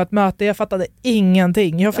skulle ta ett möte. Jag fattade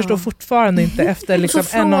ingenting. Jag förstår fortfarande inte efter liksom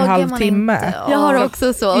 1,5 timme. Jag har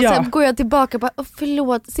också så. Och sen går jag tillbaka och bara,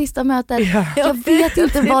 förlåt, sista mötet. Jag vet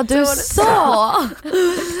inte vad du sa.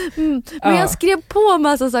 Men jag skrev på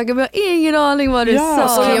massa saker men jag har ingen aning vad du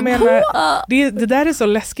sa. Jag menar, det där är så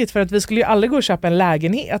läskigt för att vi skulle ju aldrig gå och köpa en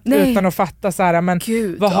lägenhet utan att fatta så här, men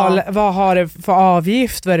vad har det för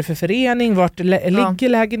avgift, vad är det för förening, vart ligger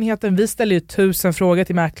lägenheten? Vi ställer ju 1000 frågor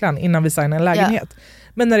till mäklaren innan vi signar en lägenhet.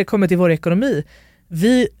 Men när det kommer till vår ekonomi,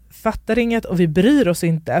 vi fattar inget och vi bryr oss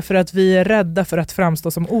inte för att vi är rädda för att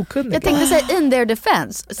framstå som okunniga. Jag tänkte säga, in their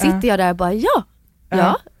defense sitter jag där och bara ja,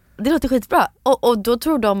 det låter skitbra. Och då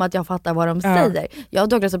tror de att jag fattar vad de säger. Jag och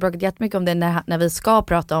Douglas har bråkat jättemycket om det när vi ska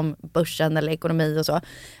prata om börsen eller ekonomi och så.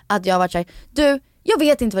 Att jag har varit såhär, du, jag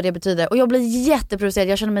vet inte vad det betyder och jag blir jätteprovocerad.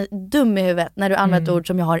 Jag känner mig dum i huvudet när du använder ett ord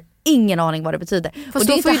som jag har ingen aning vad det betyder. Fast och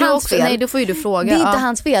det är inte hans fel. Nej, då får ju du fråga. Det är inte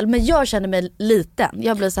hans fel, men jag känner mig liten.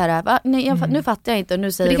 Jag blir så här, nu fattar jag inte och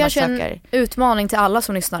nu säger det de saker. Det kanske är en utmaning till alla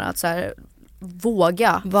som lyssnar att så här,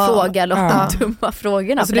 våga fråga de dumma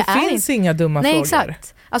frågorna. Alltså det finns inga dumma frågor.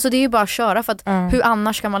 Exakt. Alltså det är ju bara att köra för att hur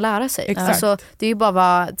annars ska man lära sig? Alltså, det är ju bara att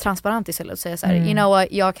vara transparent istället och säga så här, you know what,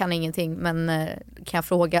 jag kan ingenting men kan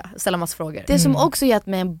jag ställa massa frågor. Det som också gett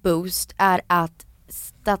mig en boost är att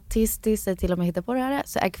statistiskt, till och med hitta på det här,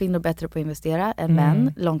 så är kvinnor bättre på att investera än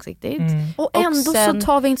män långsiktigt. Och ändå sen, så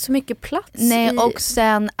tar vi inte så mycket plats. Nej, och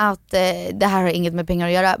sen att det här har inget med pengar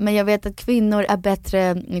att göra, men jag vet att kvinnor är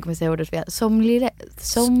bättre, nu kommer jag säga ordet fel, sommelier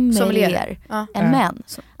än män.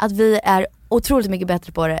 Att vi är otroligt mycket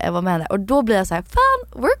bättre på det än vad män är. Och då blir jag så här,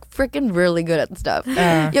 fan, we're freaking really good at stuff.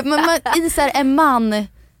 I så här, en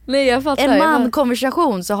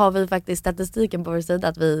man-konversation så har vi faktiskt statistiken på vår sida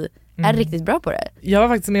att vi är riktigt bra på det. Jag var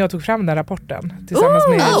faktiskt med och tog fram den här rapporten tillsammans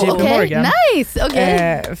med JP Morgan. Nice,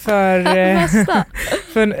 okay.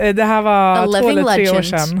 För det här var 2 eller 3 år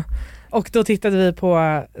sedan. Och då tittade vi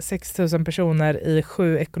på 6000 personer i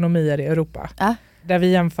 7 ekonomier i Europa. Där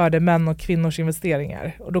vi jämförde män och kvinnors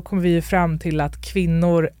investeringar. Och då kom vi ju fram till att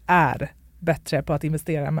kvinnor är bättre på att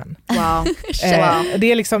investera än män. Wow.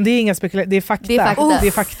 Det är liksom, det är inga spekulationer, det är fakta. Det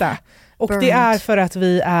är fakta. Och det är för att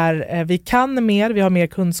vi kan mer, vi har mer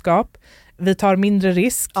kunskap, vi tar mindre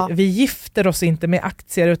risk, vi gifter oss inte med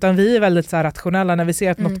aktier utan vi är väldigt så här rationella när vi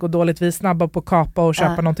ser att något går dåligt, vi är snabba på att kapa och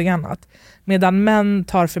köpa någonting annat. Medan män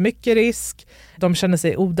tar för mycket risk, de känner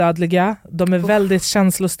sig odödliga, de är väldigt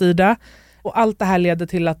känslostyrda och allt det här leder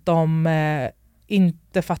till att de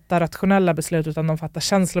inte fattar rationella beslut utan de fattar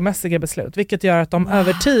känslomässiga beslut, vilket gör att de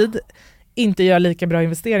över tid inte gör lika bra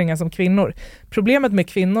investeringar som kvinnor. Problemet med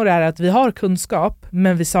kvinnor är att vi har kunskap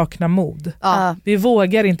men vi saknar mod. Vi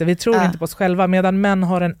vågar inte, vi tror inte på oss själva medan män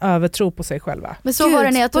har en övertro på sig själva. Men så var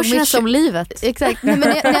det när jag tog mitt som livet. Exakt. Men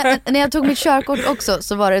när jag tog mitt körkort också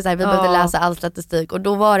så var det så här, vi behövde läsa all statistik och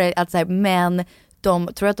då var det att så här, män, de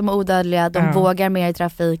tror att de är odödliga, de vågar mer i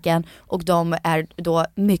trafiken och de är då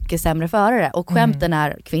mycket sämre förare. Och skämten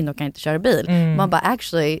är, kvinnor kan inte köra bil. Man bara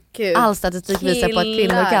actually, all statistik visar på att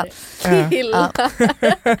kvinnor kan.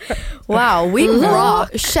 Wow, we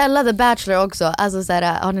rock. Källa The Bachelor också. Alltså så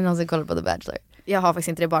här, har ni någonsin kollat på The Bachelor? Jag har faktiskt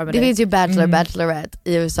inte det bara med det. Det finns ju Bachelorette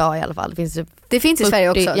i USA i alla fall. Det finns i Sverige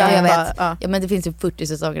också. Ja, jag vet. Ja, men det finns ju 40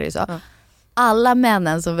 säsonger i USA. Alla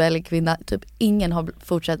männen som väljer kvinna, typ ingen har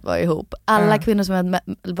fortsatt vara ihop. Alla kvinnor som har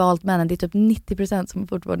valt männen, det är typ 90% som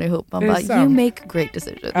fortfarande är ihop. Man bara, you make great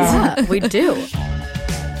decisions. We do.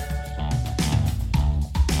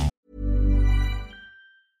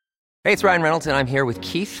 Hey, it's Ryan Reynolds and I'm here with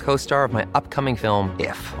Keith, co-star of my upcoming film,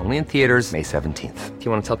 If, only in theaters May 17th. Do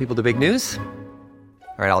you want to tell people the big news?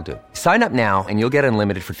 All right, I'll do it. Sign up now and you'll get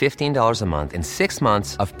unlimited for $15 a month and 6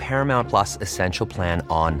 months of Paramount Plus Essential Plan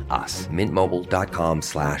on us.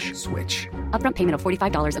 MintMobile.com/switch. Upfront payment of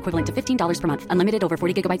 $45 equivalent to $15 per month. Unlimited over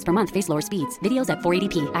 40 gigabytes per month. Face lower speeds. Videos at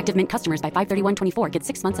 480p. Active Mint customers by 531.24 get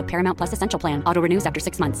 6 months of Paramount Plus Essential Plan. Auto renews after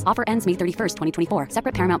 6 months. Offer ends May 31st, 2024.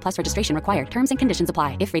 Separate Paramount Plus registration required. Terms and conditions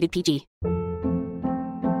apply if rated PG.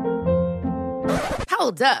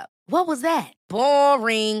 Hold up. What was that?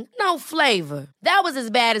 Boring. No flavor. That was as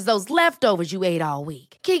bad as those leftovers you ate all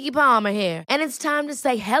week. Keke Palmer here, and it's time to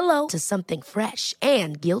say hello to something fresh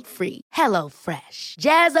and guilt-free. Hello Fresh.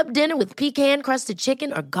 Jazz up dinner with pecan-crusted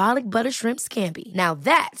chicken or garlic butter shrimp scampi. Now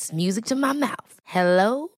that's music to my mouth.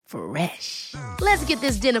 Hello Fresh. Let's get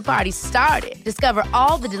this dinner party started. Discover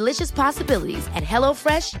all the delicious possibilities at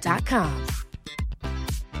HelloFresh.com.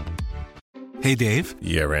 Hey, Dave.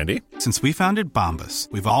 Yeah, Randy. Since we founded Bombas,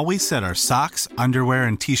 we've always said our socks, underwear,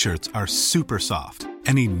 and T-shirts are super soft.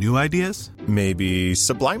 Any new ideas? Maybe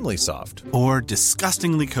sublimely soft. Or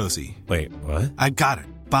disgustingly cozy. Wait, what? I got it.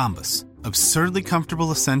 Bombas. Absurdly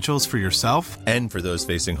comfortable essentials for yourself. And for those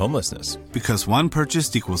facing homelessness. Because one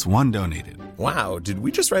purchased equals one donated. Wow, did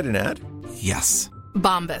we just write an ad? Yes.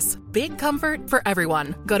 Bombas. Big comfort for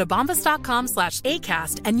everyone. Go to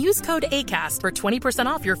bombas.com/ACAST and use code ACAST for 20%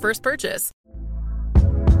 off your first purchase.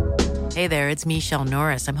 Hey there, it's Michelle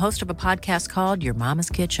Norris. I'm host of a podcast called Your Mama's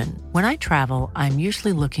Kitchen. When I travel, I'm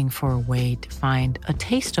usually looking for a way to find a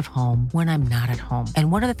taste of home when I'm not at home.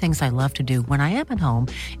 And one of the things I love to do when I am at home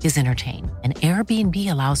is entertain. And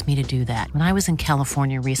Airbnb allows me to do that. When I was in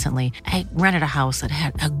California recently, I rented a house that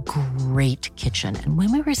had a great kitchen. And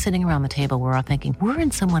when we were sitting around the table, we were all thinking, we're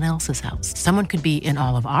in someone else's house. Someone could be in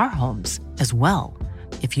all of our homes as well.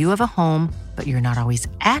 If you have a home, but you're not always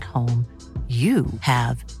at home, you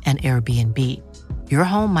have an Airbnb. Your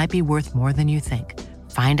home might be worth more than you think.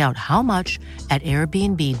 Find out how much at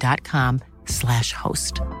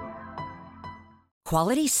airbnb.com/host.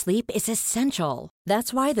 Quality sleep is essential.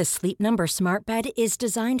 That's why the Sleep Number Smart Bed is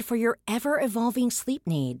designed for your ever-evolving sleep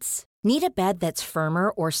needs. Need a bed that's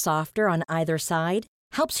firmer or softer on either side?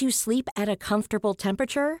 Helps you sleep at a comfortable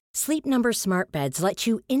temperature? Sleep Number Smart Beds let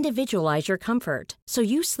you individualize your comfort, so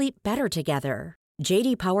you sleep better together.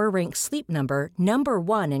 J.D. Power ranks Sleep Number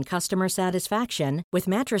 #1 in customer satisfaction with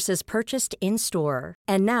mattresses purchased in-store.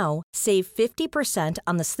 And now, save 50%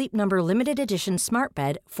 on the Sleep Number Limited Edition Smart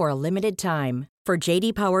Bed for a limited time. For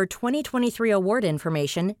J.D. Power 2023 award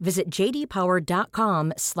information, visit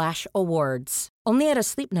jdpower.com/awards. Only at a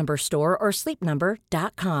Sleep Number store or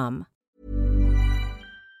sleepnumber.com.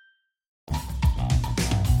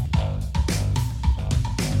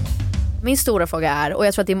 Min stora fråga är, och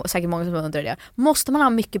jag tror att det är säkert många som undrar det, måste man ha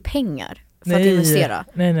mycket pengar för att investera?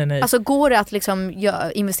 Nej. Alltså går det att liksom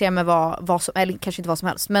investera med vad som, eller kanske inte vad som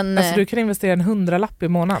helst, men alltså du kan investera en 100-lapp i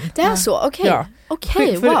månaden. Det är så, okej. Ja.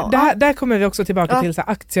 Okej, För wow. Där kommer vi också tillbaka till så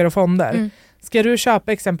här, aktier och fonder. Ska du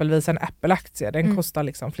köpa exempelvis en Apple-aktie, den kostar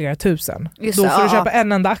liksom flera tusen. Just då det, får du köpa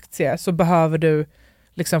en enda aktie så behöver du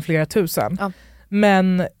liksom flera tusen.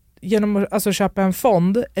 Men genom att alltså köpa en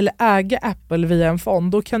fond eller äga Apple via en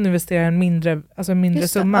fond, då kan du investera en mindre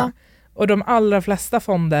summa. Och de allra flesta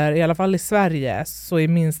fonder, i alla fall i Sverige, så är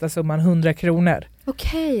minsta summan 100 kronor.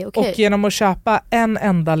 Okej. Och genom att köpa en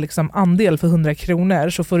enda liksom andel för 100 kronor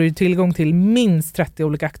så får du tillgång till minst 30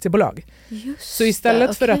 olika aktiebolag. Så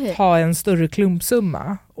istället för att ha en större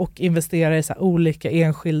klumpsumma och investera i så här olika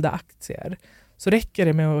enskilda aktier, så räcker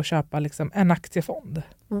det med att köpa liksom en aktiefond.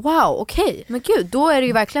 Wow, okej. Men gud, då är det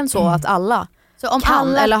ju verkligen så att alla så om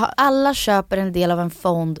kan, alla köper en del av en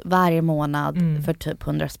fond varje månad för typ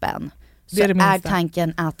 100 spänn. Så är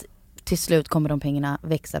tanken att till slut kommer de pengarna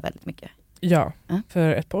växa väldigt mycket. Ja,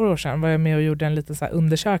 för ett par år sedan var jag med och gjorde en liten så här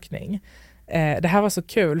undersökning. Det här var så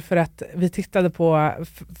kul för att vi tittade på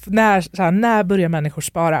när börjar människor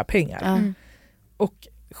spara pengar. Och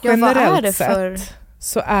generellt sett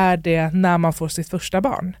så är det när man får sitt första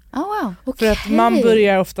barn. Wow. För att man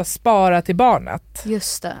börjar ofta spara till barnet.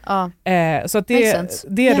 Just det, så att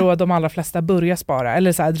det är då de allra flesta börjar spara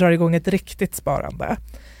eller så här, drar igång ett riktigt sparande.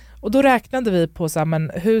 Och då räknade vi på så här,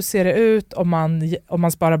 men hur ser det ut om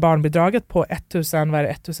man sparar barnbidraget på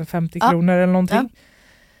 1050 kronor eller någonting.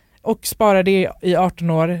 Och sparar det i 18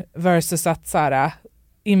 år versus att så här,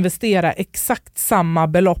 investera exakt samma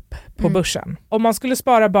belopp på börsen. Om man skulle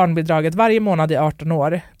spara barnbidraget varje månad i 18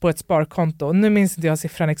 år på ett sparkonto, nu minns inte jag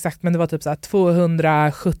siffran exakt, men det var typ så här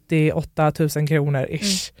 278 000 kronor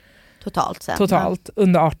ish. Totalt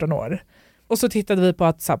under 18 år. Och så tittade vi på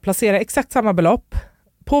att så här, placera exakt samma belopp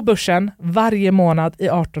på börsen varje månad i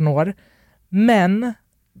 18 år, men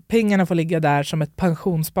pengarna får ligga där som ett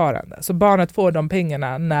pensionssparande. Så barnet får de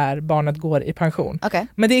pengarna när barnet går i pension.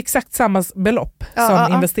 Men det är exakt samma belopp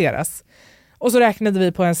som investeras. Och så räknade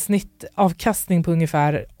vi på en snittavkastning på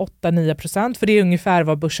ungefär 8-9%. För det är ungefär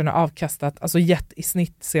vad börsen har avkastat, alltså gett i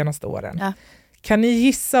snitt senaste åren. Kan ni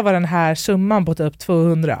gissa vad den här summan på typ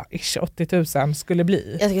 280 000 skulle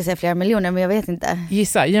bli? Jag ska säga flera miljoner, men jag vet inte.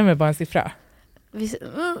 Gissa, ge mig bara en siffra.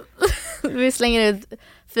 Vi slänger ut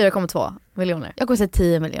 4,2 miljoner. Jag kommer säga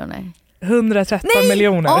 10 miljoner. 113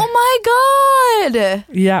 miljoner. Oh my god!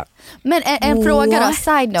 Ja. Men en fråga då,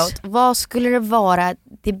 side note. Vad skulle det vara?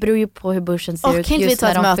 Det beror ju på hur börsen ser ut just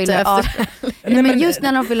när de fyller 18. Nej, men just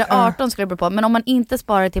när de fyller 18 skulle det bero på. Men om man inte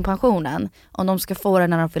sparar till pensionen, om de ska få det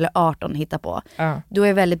när de fyller 18 hitta på, då är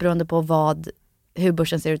det väldigt beroende på hur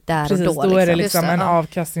börsen ser ut där. Precis, och då. Då är det liksom en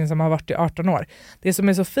avkastning som har varit i 18 år. Det som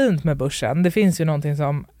är så fint med börsen, det finns ju någonting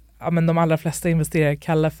som de allra flesta investerare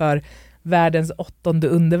kallar för världens 8:e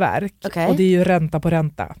underverk. Och det är ju ränta på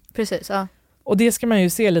ränta. Precis, Och det ska man ju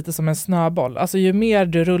se lite som en snöboll. Alltså ju mer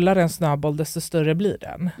du rullar en snöboll, desto större blir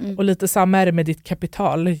den. Och lite samma är det med ditt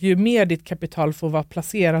kapital. Ju mer ditt kapital får vara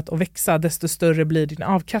placerat och växa, desto större blir din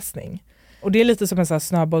avkastning. Och det är lite som en sån här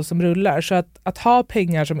snöboll som rullar. Så att ha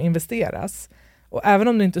pengar som investeras Och även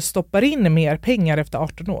om du inte stoppar in mer pengar efter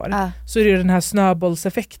 18 år så är det den här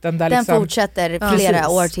snöbollseffekten där den liksom, fortsätter flera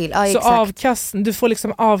år till. Ja, så du får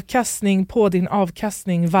liksom avkastning på din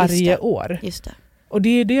avkastning varje år. Just det. Och det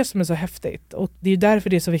är det som är så häftigt. Och det är därför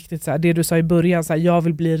det är så viktigt, så här, det du sa i början, så här, jag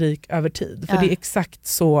vill bli rik över tid. För det är exakt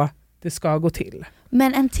så det ska gå till.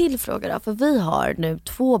 Men en till fråga då, för vi har nu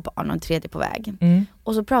 2 barn och en 3:e på väg.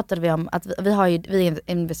 Och så pratade vi om att vi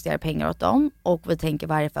investerar pengar åt dem och vi tänker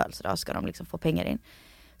varje födelsedag ska de liksom få pengar in.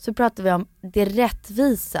 Så pratade vi om det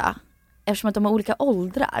rättvisa, eftersom att de har olika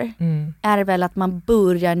åldrar, är det väl att man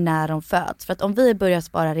börjar när de föds. För att om vi börjar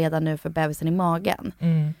spara redan nu för bebisen i magen,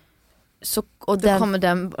 så, och då kommer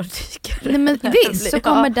den vara rikare. Nej, men visst, så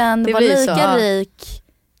kommer den vara lika rik.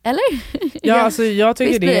 Eller? Ja, alltså jag tycker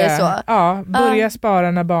visst blir det så. Ja, börja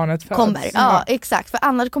spara när barnet föds. Kommer. Ja, exakt. För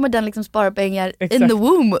annars kommer den liksom spara pengar in the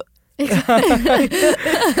womb.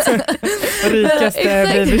 Rikaste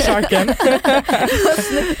babysharken.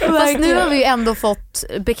 Fast nu har vi ju ändå fått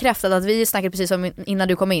bekräftat att vi snackade precis om innan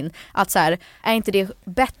du kom in, att så här, är inte det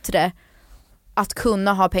bättre att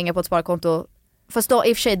kunna ha pengar på ett sparkonto? Fast då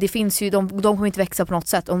i och för sig, det finns ju, de kommer inte växa på något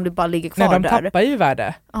sätt om det bara ligger kvar där. Nej, de tappar ju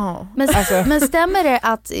värde. Men stämmer det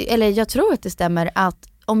att, eller jag tror att det stämmer att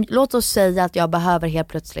låt oss säga att jag behöver helt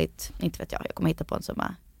plötsligt, inte vet jag kommer hitta på en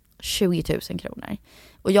summa 20 000 kronor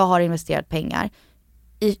och jag har investerat pengar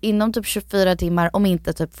inom typ 24 timmar, om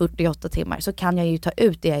inte typ 48 timmar, så kan jag ju ta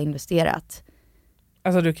ut det jag investerat.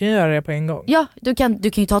 Alltså du kan ju göra det på en gång. Ja, du kan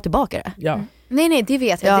ju ta tillbaka det. Ja. Nej, det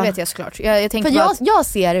vet jag, det vet jag såklart. Jag tänker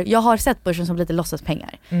för jag har sett börsen som lite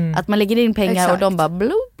låtsaspengar. Att man lägger in pengar och de bara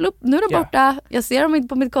blup, nu är de borta. Jag ser dem inte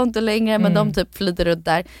på mitt konto längre, men de typ flyter runt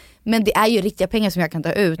där. Men det är ju riktiga pengar som jag kan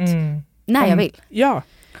ta ut när jag vill. Ja.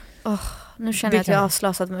 Nu känner jag att jag har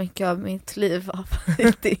slösat mycket av mitt liv av att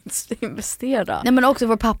inte investera. Nej, men också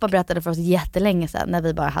vår pappa berättade för oss jättelänge sedan när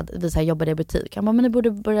vi så här jobbade i butik. Han bara, men ni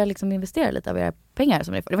borde börja liksom investera lite av era pengar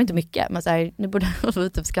som ni får. Det var inte mycket, men så här, ni borde vi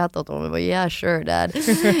typ skratta åt dem. Vi var yeah sure dad.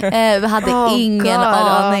 Vi hade ingen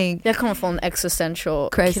aning. Jag kommer få en existential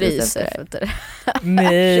kris efter det.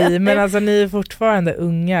 Nej, men alltså ni är fortfarande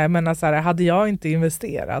unga. Men alltså, hade jag inte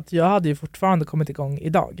investerat, jag hade ju fortfarande kommit igång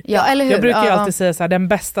idag. Ja, eller hur? Jag brukar ju alltid säga så här, den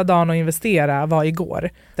bästa dagen att investera var igår.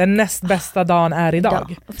 Den näst bästa dagen är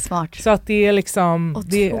idag. Smart. Så att det är liksom,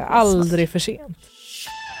 det är aldrig för sent.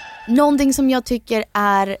 Någonting som jag tycker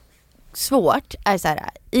är svårt är så här,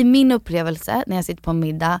 i min upplevelse när jag sitter på en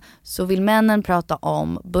middag så vill männen prata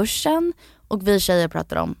om börsen och vi tjejer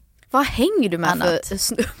pratar om vad hänger du med för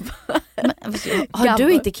snubbar? Har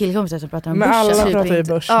du inte killkompisar som pratar om börsen? Men alla pratar ju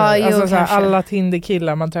börsen. Alltså, så här, alla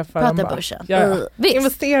Tinder-killar man träffar. Pratar börsen. Ja.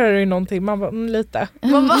 Investerar du i någonting? Man bara, lite.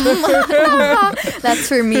 That's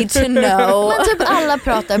for me to know. Men typ alla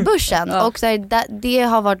pratar börsen. Och så här, det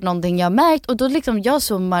har varit någonting jag märkt. Och då liksom jag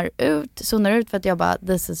zonar ut för att jag bara,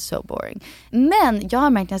 this is so boring. Men jag har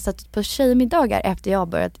märkt när jag satt på tjejmiddagar efter jag har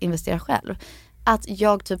börjat investera själv, att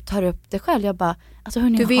jag typ tar upp det själv. Jag bara, alltså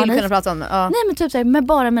hörni, du vill kunna prata om det. Nej, men typ såhär, med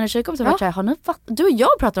bara mina tjejkompisar har såhär, har ni du och jag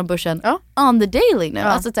pratar om börsen on the daily nu.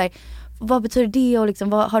 Alltså såhär, vad betyder det och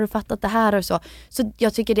liksom, har du fattat det här och så. Så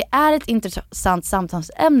jag tycker det är ett intressant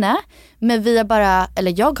samtalsämne, men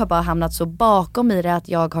jag har bara hamnat så bakom i det att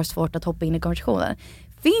jag har svårt att hoppa in i konversationen.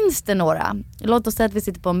 Finns det några? Låt oss säga att vi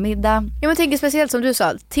sitter på en middag. Ja, men tänker speciellt som du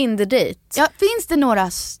sa, Tinder-date. Ja, finns det några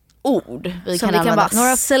ord vi kan använda,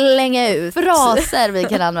 några slänga ut fraser vi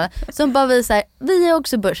kan använda som bara visar, vi är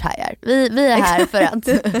också börshajar. Vi är här för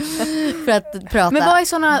att prata. Men vad är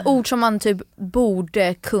sådana ord som man typ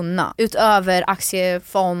borde kunna utöver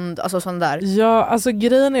aktiefond, alltså sånt där? Ja, alltså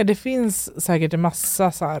grejen är, det finns säkert en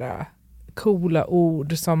massa så här coola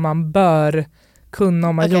ord som man bör kunna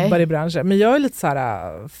om man jobbar i branschen. Men jag är lite så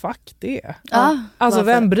här, fuck det. Alltså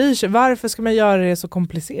vem bryr sig? Varför ska man göra det så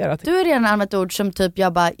komplicerat? Du är redan använt ord som typ,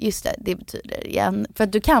 jag bara, just det betyder igen. För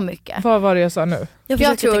att du kan mycket. Vad var det jag sa nu?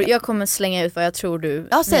 Jag kommer slänga ut vad jag tror du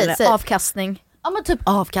säg. Avkastning. Ja, men typ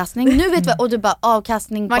avkastning. Nu vet vi, och du bara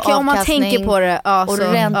avkastning på avkastning. Om man tänker på det.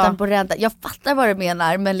 Och räntan på ränta. Jag fattar vad du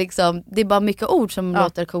menar, men liksom, det är bara mycket ord som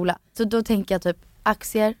låter coola. Så då tänker jag typ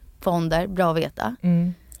aktier, fonder, bra att veta.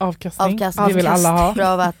 Avkastning. Det vill alla ha. Bra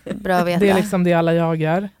att veta. Det är liksom det alla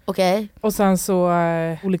jagar. Okej. Och sen så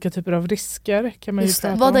olika typer av risker kan man ju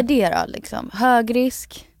prata om. Vad är det då liksom? Hög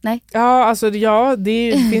risk? Nej. Ja, alltså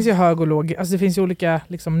det finns ju hög och låg. Alltså det finns ju olika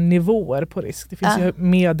liksom nivåer på risk. Det finns ju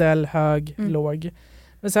medel, hög, låg.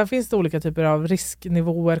 Men sen finns det olika typer av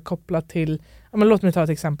risknivåer kopplat till, men låt mig ta ett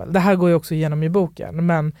exempel. Det här går ju också igenom i boken,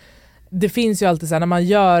 men det finns ju alltid så här, när man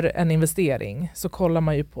gör en investering så kollar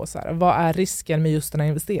man ju på så här, vad är risken med just den här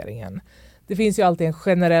investeringen. det finns ju alltid en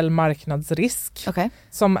generell marknadsrisk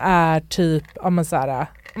som är typ,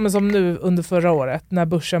 som nu under förra året när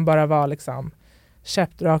börsen bara var liksom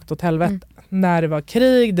käppt rakt åt helvete. När det var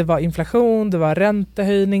krig, det var inflation, det var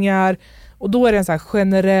räntehöjningar och då är det en så här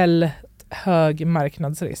generell hög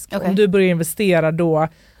marknadsrisk. Om du börjar investera då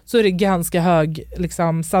så är det ganska hög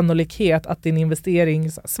liksom, sannolikhet att din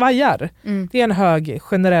investering svajar. Det är en hög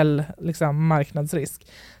generell liksom, marknadsrisk.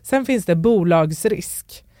 Sen finns det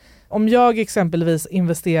bolagsrisk. Om jag exempelvis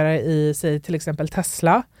investerar i till exempel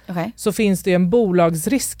Tesla så finns det en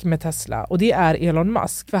bolagsrisk med Tesla och det är Elon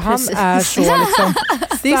Musk. För han är så liksom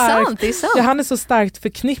det är sant. Han är så starkt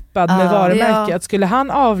förknippad med varumärket. Att skulle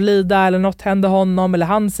han avlida eller något händer honom eller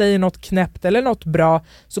han säger något knäppt eller något bra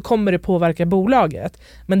så kommer det påverka bolaget.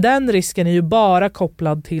 Men den risken är ju bara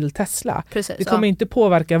kopplad till Tesla. Precis, det kommer inte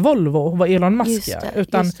påverka Volvo, vad Elon Musk gör.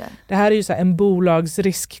 Utan det här är ju så här en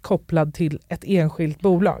bolagsrisk kopplad till ett enskilt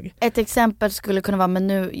bolag. Ett exempel skulle kunna vara, men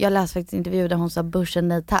nu, jag läste faktiskt intervju där hon sa börsen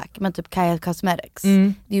nej tack, men typ Kaja Cosmetics.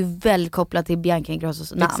 Det är ju väldigt kopplat till Bianca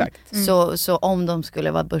Ingrossos namn. Så om de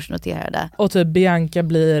skulle vara börsnoterade. Och typ Bianca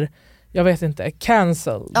blir, jag vet inte,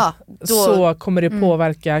 cancelled. Så kommer det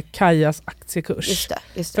påverka Kajas aktiekurs. Just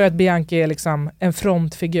det. För att Bianca är liksom en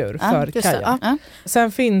frontfigur för Kaja.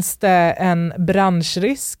 Sen finns det en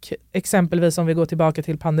branschrisk, exempelvis om vi går tillbaka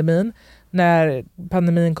till pandemin. När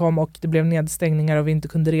pandemin kom och det blev nedstängningar och vi inte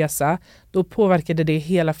kunde resa, då påverkade det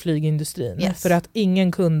hela flygindustrin. För att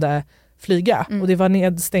ingen kunde flyga och det var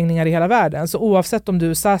nedstängningar i hela världen. Så oavsett om du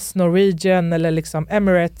är SAS, Norwegian eller liksom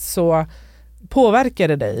Emirates så påverkar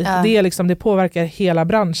det dig. Det påverkar hela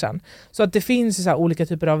branschen. Så att det finns ju så här olika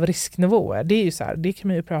typer av risknivåer. Det är ju så här, det kan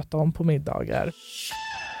man ju prata om på middagar.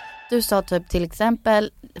 Du sa typ till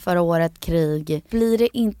exempel förra året krig. Blir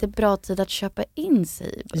det inte bra tid att köpa in sig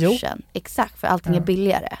i börsen? Jo. Exakt, för allting är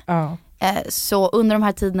billigare. Så under de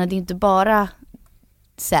här tiderna det är inte bara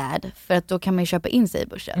sad, för att då kan man ju köpa in sig i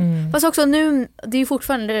börsen. Fast också nu, det är ju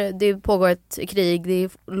fortfarande, det pågår ett krig, det är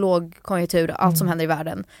lågkonjunktur, allt som händer i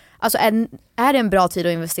världen. Alltså är det en bra tid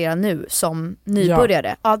att investera nu som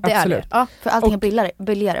nybörjare? Ja, det absolut. Är det. Ja, för allting är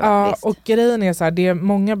billigare. Ja, och grejen är så här, det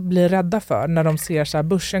många blir rädda för när de ser så här,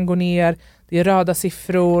 börsen går ner, det är röda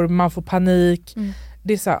siffror, man får panik.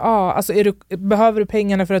 Det är så här, alltså behöver du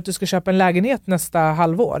pengarna för att du ska köpa en lägenhet nästa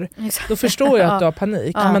halvår? Då förstår jag att du har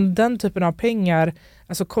panik. Men den typen av pengar,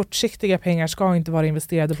 alltså kortsiktiga pengar ska inte vara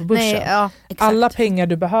investerade på börsen. Nej, alla pengar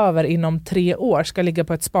du behöver inom 3 år ska ligga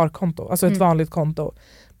på ett sparkonto, alltså ett vanligt konto.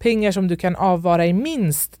 Pengar som du kan avvara i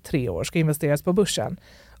minst 3 år ska investeras på börsen.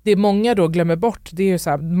 Det många då glömmer bort, det är ju så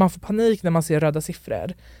här, man får panik när man ser röda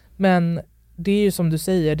siffror. Men det är ju som du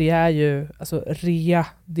säger, det är ju alltså rea,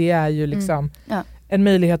 det är ju liksom en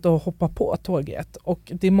möjlighet att hoppa på tåget. Och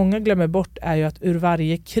det många glömmer bort är ju att ur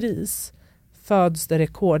varje kris föds det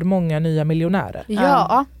rekordmånga nya miljonärer.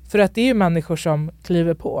 Ja. För att det är ju människor som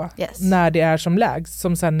kliver på när det är som lägst,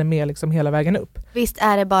 som sen är med liksom hela vägen upp. Visst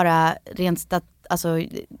är det bara rent alltså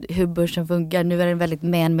hur börsen funkar. Nu är det en väldigt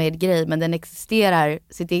man-made grej, men den existerar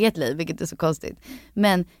sitt eget liv, vilket är så konstigt.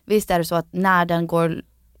 Men visst är det så att när den går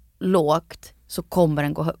lågt så kommer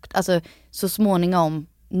den gå högt. Alltså så småningom,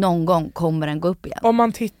 någon gång kommer den gå upp igen. Om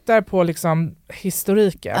man tittar på liksom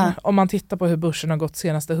historiken, om man tittar på hur börsen har gått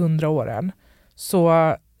senaste 100 åren,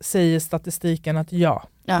 så säger statistiken att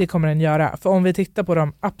det kommer den göra. För om vi tittar på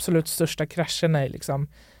de absolut största krascherna i liksom,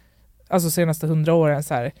 alltså senaste 100 åren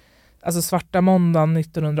så här, alltså svarta måndagen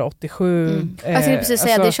 1987. Jag skulle precis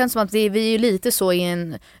säga, det känns som att vi är ju lite så i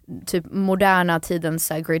en typ moderna tidens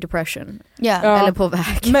Great Depression. Eller på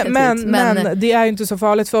väg. Men det är ju inte så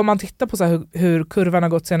farligt, för om man tittar på så här hur kurvan har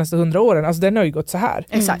gått senaste 100 åren, alltså den har ju gått så här.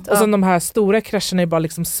 Exakt. Och så de här stora krascherna är bara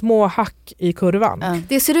liksom små hack i kurvan.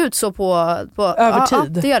 Det ser ut så på över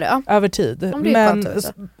tid. Det gör det. Över tid. Men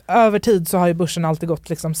över tid så har ju börsen alltid gått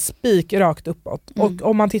liksom spik rakt uppåt. Och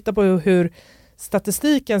om man tittar på hur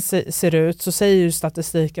statistiken ser ut, så säger ju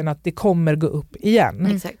statistiken att det kommer gå upp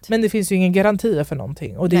igen. Men det finns ju ingen garantier för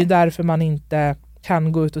någonting. Och det är ju därför man inte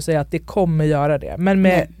kan gå ut och säga att det kommer göra det. Men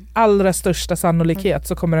med allra största sannolikhet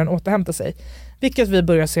så kommer den återhämta sig. Vilket vi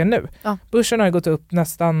börjar se nu. Börsen har ju gått upp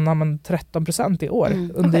nästan 13% i år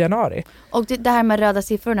under januari. Och det här med röda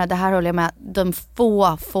siffrorna, det här håller jag med. De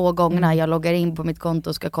få gångerna jag loggar in på mitt konto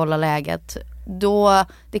och ska kolla läget, då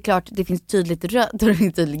det är klart det finns tydligt rött och det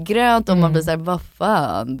finns tydligt grönt och man blir så här, vad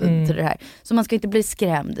fan till det här. Så man ska inte bli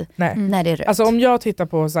skrämd när det är rött. Alltså om jag tittar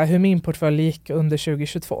på så här, hur min portfölj gick under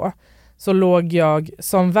 2022, så låg jag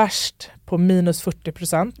som värst på minus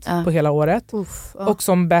 40% på hela året. Och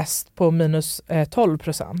som bäst på minus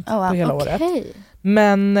 12% på hela året.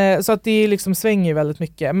 Men så att det liksom svänger väldigt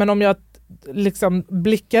mycket. Men om jag liksom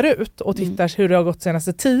blickar ut och tittar hur det har gått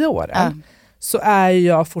senaste 10 åren så är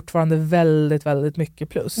jag fortfarande väldigt, väldigt mycket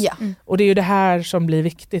plus. Och det är ju det här som blir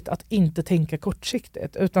viktigt, att inte tänka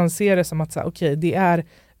kortsiktigt utan se det som att okej, det är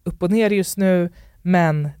upp och ner just nu,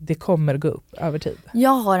 men det kommer gå upp över tid. Jag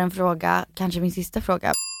har en fråga, kanske min sista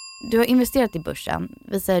fråga. Du har investerat i börsen.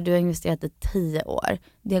 Vi säger att du har investerat i 10 år.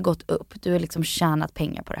 Det har gått upp. Du har liksom tjänat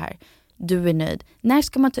pengar på det här. Du är nöjd. När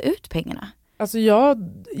ska man ta ut pengarna? Alltså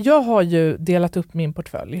jag har ju delat upp min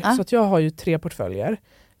portfölj. Så att jag har ju 3 portföljer.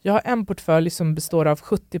 Jag har en portfölj som består av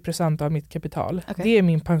 70% av mitt kapital. Okay. Det är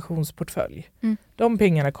min pensionsportfölj. De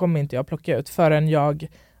pengarna kommer inte jag plocka ut förrän jag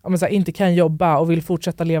inte kan jobba och vill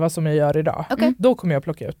fortsätta leva som jag gör idag. Då kommer jag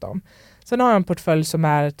plocka ut dem. Sen har jag en portfölj som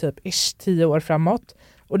är typ 10 år framåt.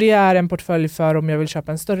 Och det är en portfölj för om jag vill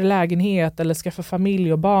köpa en större lägenhet eller skaffa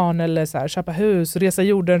familj och barn eller så här, köpa hus, resa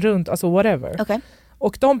jorden runt, alltså whatever.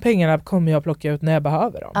 Och de pengarna kommer jag plocka ut när jag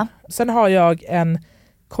behöver dem. Sen har jag en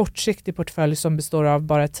kortsiktig portfölj som består av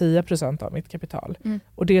bara 10% av mitt kapital.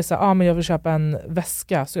 Och det är så här, men jag vill köpa en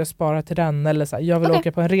väska så jag sparar till den, eller så här, jag vill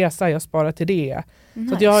åka på en resa, jag sparar till det.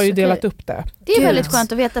 Så att jag har ju delat upp det. Det är väldigt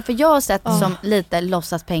skönt att veta, för jag har sett som lite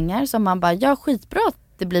låtsaspengar som man bara, ja, skitbra att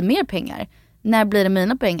det blir mer pengar. När blir det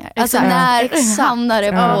mina pengar? Alltså när hamnar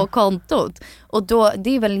det på kontot? Och då,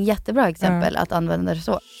 det är väl en jättebra exempel att använda det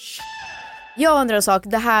så. Jag undrar en sak,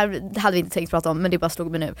 det här hade vi inte tänkt prata om, men det bara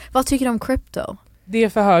slog mig nu. Vad tycker du om crypto? Det är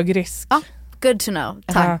för hög risk. Good to know,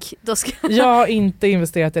 tack. Jag har inte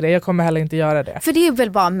investerat i det, jag kommer heller inte göra det. För det är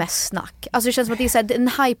väl bara mest snack. Alltså det känns som att det är så här, den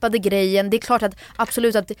hypade grejen. Det är klart att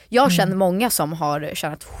absolut att jag känner många som har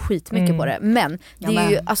tjänat skitmycket på det. Men det är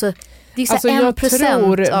ju det är så jag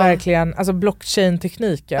tror verkligen, alltså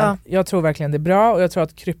blockchain-tekniken, jag tror verkligen det är bra och jag tror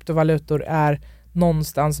att kryptovalutor är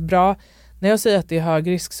någonstans bra. När jag säger att det är hög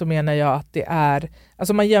risk så menar jag att det är,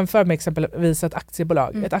 alltså man jämför med exempelvis ett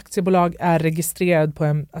aktiebolag. Ett aktiebolag är registrerat på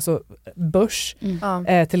en börs,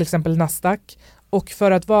 till exempel Nasdaq. Och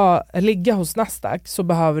för att ligga hos Nasdaq så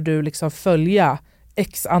behöver du liksom följa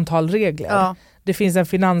x antal regler. Det finns en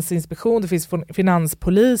finansinspektion, det finns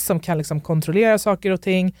finanspolis som kan liksom kontrollera saker och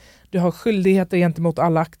ting. Du har skyldigheter gentemot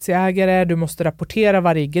alla aktieägare, du måste rapportera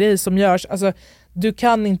varje grej som görs. Alltså, du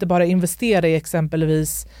kan inte bara investera i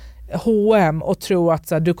exempelvis H&M och tro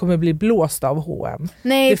att du kommer bli blåst av H&M.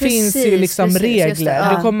 Nej, det finns ju liksom regler.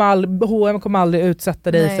 H&M kommer aldrig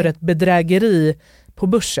utsätta dig för ett bedrägeri på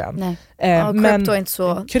börsen. Men krypto är inte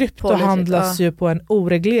så krypto handlas ju på en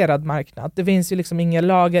oreglerad marknad. Det finns ju liksom inga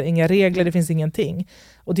lagar, inga regler, det finns ingenting.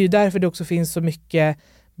 Och det är ju därför det också finns så mycket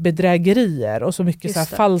bedrägerier och så mycket så här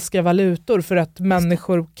falska valutor, för att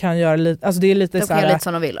människor kan göra lite, alltså det är lite så här, lite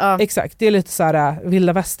som de vill. Exakt, det är lite så här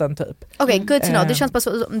vilda västern typ. Okej, good to know. Det känns bara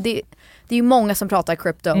så, det är ju många som pratar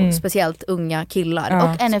krypto, speciellt unga killar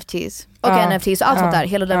och NFTs. Och NFTs och allt sånt där,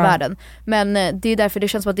 hela den världen. Men det är därför det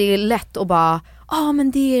känns som att det är lätt att bara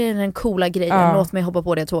men det är den coola grejen, låt mig hoppa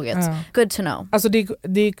på det tåget. Good to know. Alltså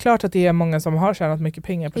det är klart att det är många som har tjänat mycket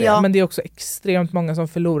pengar på det, men det är också extremt många som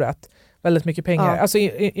förlorat väldigt mycket pengar. Alltså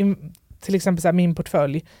till exempel så här, min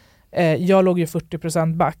portfölj, jag låg ju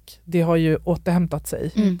 40% back. Det har ju återhämtat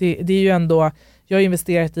sig. Det är ju ändå, jag har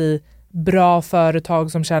investerat i bra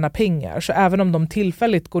företag som tjänar pengar. Så även om de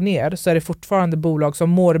tillfälligt går ner så är det fortfarande bolag som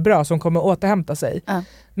mår bra som kommer återhämta sig.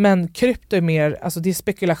 Men krypto är mer, alltså det är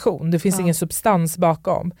spekulation. Det finns ingen substans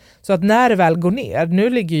bakom. Så att när det väl går ner, nu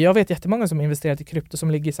ligger, jag vet jättemånga som investerat i krypto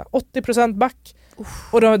som ligger så här 80% back.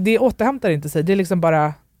 Och det återhämtar inte sig. Det är liksom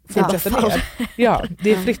bara fortsätter ner. Ja,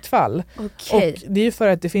 det är fritt fall. Och det är ju för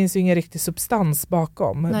att det finns ju ingen riktig substans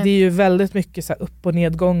bakom. Det är ju väldigt mycket så här upp- och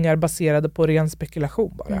nedgångar baserade på ren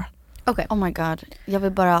spekulation bara. Okay. Oh my god, jag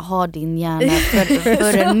vill bara ha din hjärna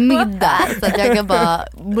för en middag så att jag kan bara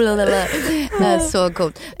så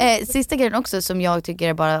coolt. Sista grejen också som jag tycker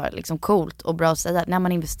är bara liksom coolt och bra att säga, när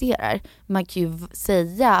man investerar, man kan ju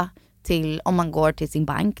säga till, om man går till sin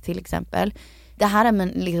bank till exempel, det här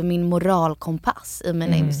är liksom min moralkompass i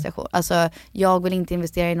mina investeringar. Alltså jag vill inte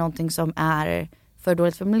investera i någonting som är för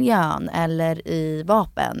dåligt för miljön eller i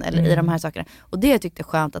vapen eller i de här sakerna. Och det tyckte jag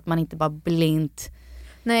skönt att man inte bara blint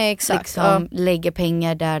liksom, lägger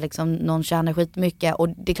pengar där liksom någon tjänar skitmycket. Och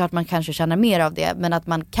det är klart man kanske tjänar mer av det, men att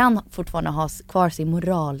man kan fortfarande ha kvar sin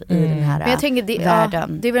moral i den här men jag tänker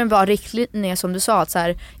världen. Det är väl en bra riktlinje som du sa, att så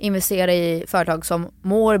här, investera i företag som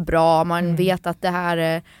mår bra. Man vet att det här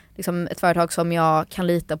är liksom ett företag som jag kan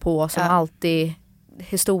lita på, som alltid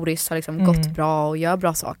historiskt har liksom gått bra och gör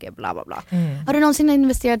bra saker, bla bla bla. Har du någonsin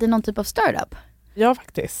investerat i någon typ av startup? Ja,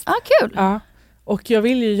 faktiskt. Kul. Ja. Och jag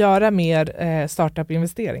vill ju göra mer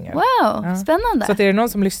startup-investeringar. Wow, spännande. Så att är det någon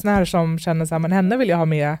som lyssnar som känner så här, men henne vill jag ha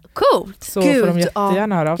med. Coolt. Så får de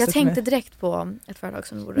jättegärna höra av sig. Jag tänkte direkt på ett företag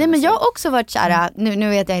som borde. Nej, men jag har också varit såhär, nu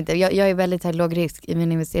vet jag inte, jag är väldigt här, låg risk i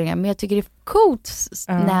mina investeringar. Men jag tycker det är coolt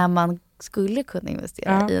när man skulle kunna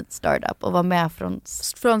investera i ett startup och vara med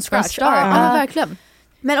från scratch. Ja, verkligen.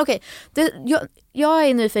 Men okej, jag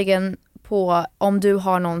är nyfiken på om du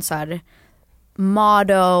har någon så här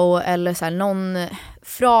motto eller så här, någon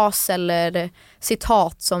fras eller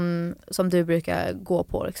citat som du brukar gå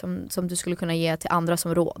på liksom, som du skulle kunna ge till andra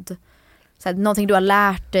som råd. Så här, någonting du har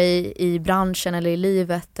lärt dig i branschen eller i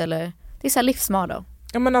livet, eller det är så här livsmotto.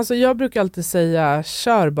 Ja, men alltså, jag brukar alltid säga,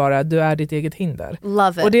 kör bara, du är ditt eget hinder.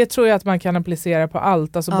 Love it. Och det tror jag att man kan applicera på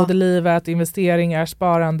allt, alltså både livet, investeringar,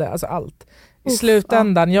 sparande, alltså allt. I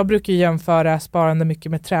slutändan, jag brukar jämföra sparande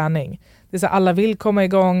mycket med träning. Det är så här, alla vill komma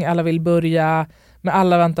igång, alla vill börja, men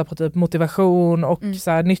alla väntar på typ motivation och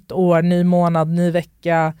så här, nytt år, ny månad, ny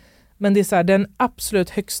vecka. Men det är så här, den absolut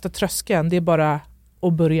högsta tröskeln, det är bara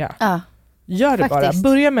att börja. Gör det bara.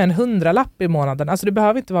 Börja med en 100-lapp i månaden. Alltså det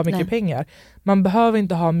behöver inte vara mycket pengar. Man behöver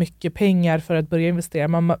inte ha mycket pengar för att börja investera.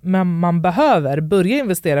 Man behöver börja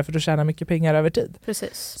investera för att tjäna mycket pengar över tid.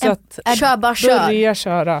 Precis. Så att börja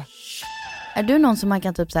köra. Är du någon som man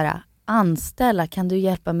kan typ så här anställa? Kan du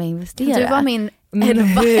hjälpa mig investera? Du var min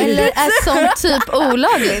eller är sånt typ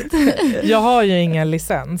olagligt? Jag har ju ingen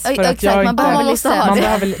licens för att jag man inte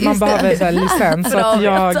behöver så här licens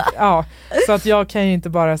så att jag kan ju inte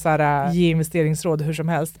bara så här ge investeringsråd hur som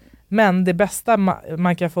helst. Men det bästa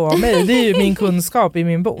man kan få av mig, det är ju min kunskap i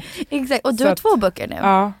min bok. Exakt. Och du har 2 böcker nu.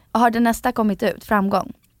 Ja. Har den nästa kommit ut?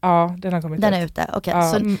 Framgång? Ja, den har kommit ut. Den är ute, okej.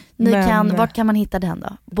 Så vart kan man hitta den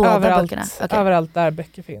då? Båda böckerna? Okay. Överallt där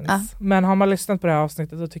böcker finns. Men har man lyssnat på det här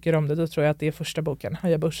avsnittet och tycker om det, då tror jag att det är första boken,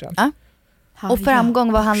 Höja börsen. Och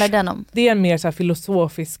Framgång, vad handlar den om? Det är en mer så här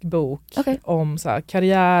filosofisk bok om så här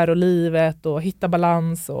karriär och livet och hitta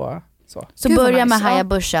balans och så. Så börja med Höja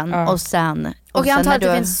börsen och sen... Och jag antar att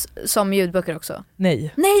det finns som ljudböcker också.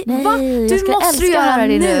 Nej, va? Du måste göra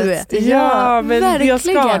det nu. Ja, men verkligen. Jag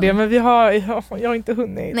ska det, men jag har inte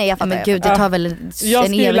hunnit. Nej, jag fattar. Men gud, det tar väl en evighet. Jag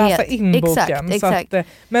ska ju läsa in boken. Exakt. Så att,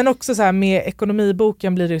 men också så här, med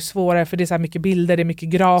ekonomiboken blir det svårare, för det är så här mycket bilder, det är mycket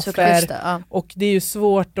grafer. Och det är ju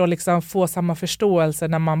svårt att liksom få samma förståelse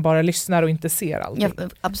när man bara lyssnar och inte ser allting. Ja,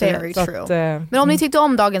 absolut. Men om ni tyckte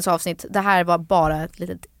om dagens avsnitt, det här var bara ett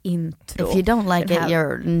litet intro. If you don't like it,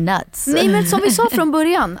 you're nuts. Nej, men som vi sa från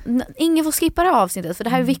början, ingen får skippa det här avsnittet, för det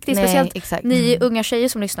här är viktigt. Speciellt ni unga tjejer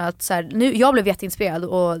som lyssnar. Att så här, nu, jag blev jätteinspirerad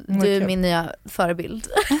och du är min nya förebild.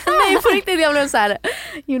 Nej, på riktigt, jag blev så här,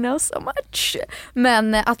 you know so much.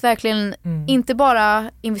 Men att verkligen inte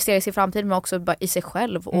bara investera i sin framtid, men också bara i sig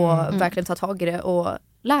själv och verkligen ta tag i det och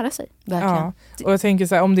lära sig. Ja, och jag tänker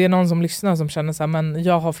så här, om det är någon som lyssnar som känner så här, men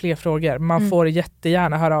jag har fler frågor, man får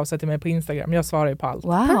jättegärna höra av sig till mig på Instagram. Jag svarar ju på allt.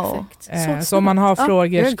 Wow. Så om man har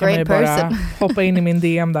frågor så kan man ju bara hoppa in i min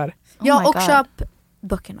DM där. Ja, och köp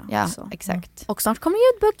böckerna. Ja, exakt. Och snart kommer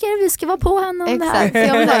ljudböcker, vi ska vara på henne om det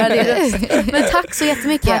här. Men tack så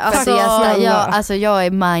jättemycket. Tack för alltså, jag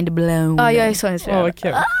är mind blown. Ja, jag är så inspirerad.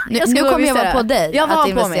 Okay. Nu kommer jag vara på dig. Jag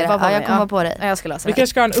var på mig. Jag kommer vara på dig. Jag ska lösa det. Vi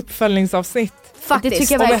kanske ska ha en uppföljningsavsnitt. Faktiskt. Det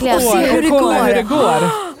tycker jag verkligen. Se hur det går.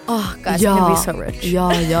 Oh, guys, ja. Be so rich.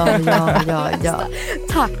 Ja.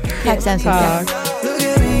 Tack så hemskt mycket.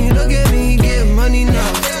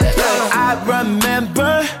 I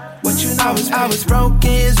remember I was broke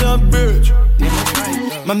as a bitch.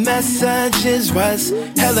 My messages was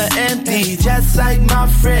hella empty, just like my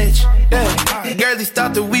fridge. Yeah. Girlies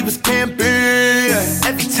thought that we was camping. Yeah.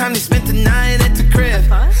 Every time they spent the night at the crib.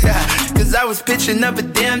 Yeah. Cause I was pitching up a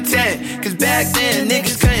damn tent. Cause back then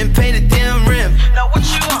niggas couldn't pay the damn rim. Now what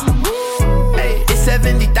you want? Hey, it's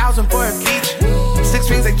 70,000 for a feature. 6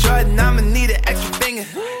 rings like Jordan, I'ma need an extra finger.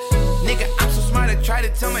 Nigga, I'm so smart, I try to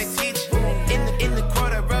tell my teacher. In the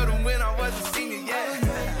court, I wrote him when I was a senior, yeah.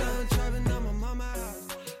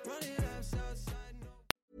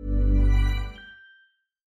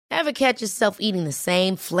 Ever catch yourself eating the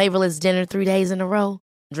same flavorless dinner 3 days in a row?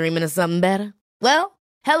 Dreaming of something better? Well,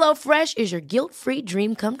 HelloFresh is your guilt-free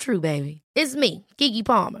dream come true, baby. It's me, Keke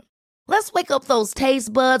Palmer. Let's wake up those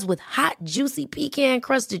taste buds with hot, juicy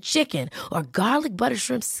pecan-crusted chicken or garlic butter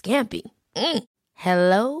shrimp scampi.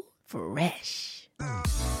 Hello Fresh.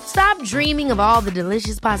 Stop dreaming of all the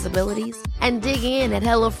delicious possibilities and dig in at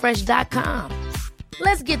HelloFresh.com.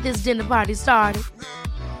 Let's get this dinner party started.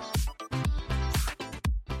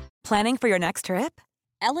 Planning for your next trip?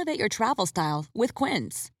 Elevate your travel style with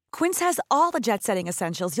Quince. Quince has all the jet-setting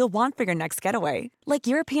essentials you'll want for your next getaway, like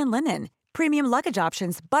European linen, premium luggage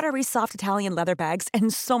options, buttery soft Italian leather bags,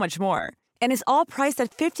 and so much more. And is all priced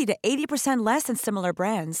at 50 to 80% less than similar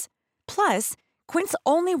brands. Plus, Quince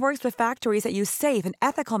only works with factories that use safe and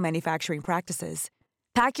ethical manufacturing practices.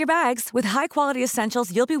 Pack your bags with high-quality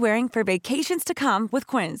essentials you'll be wearing for vacations to come with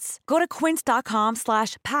Quince. Go to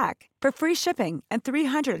quince.com/pack for free shipping and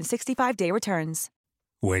 365-day returns.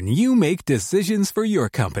 When you make decisions for your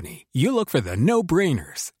company, you look for the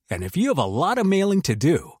no-brainers. And if you have a lot of mailing to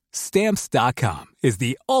do, Stamps.com is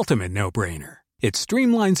the ultimate no-brainer. It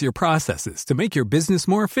streamlines your processes to make your business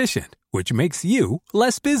more efficient, which makes you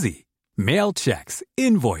less busy. Mail checks,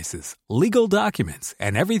 invoices, legal documents,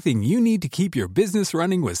 and everything you need to keep your business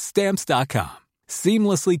running with Stamps.com.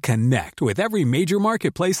 Seamlessly connect with every major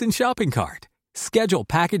marketplace and shopping cart. Schedule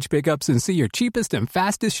package pickups and see your cheapest and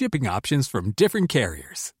fastest shipping options from different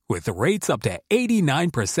carriers. With rates up to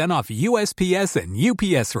 89% off USPS and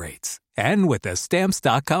UPS rates. And with the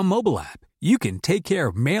Stamps.com mobile app, you can take care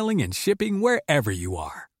of mailing and shipping wherever you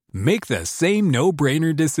are. Make the same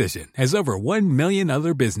no-brainer decision as over 1 million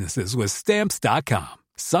other businesses with Stamps.com.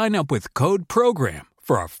 Sign up with code PROGRAM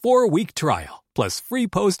for a 4-week trial, plus free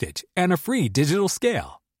postage and a free digital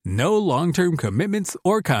scale. No long-term commitments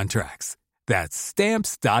or contracts. That's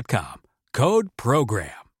Stamps.com. Code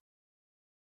PROGRAM.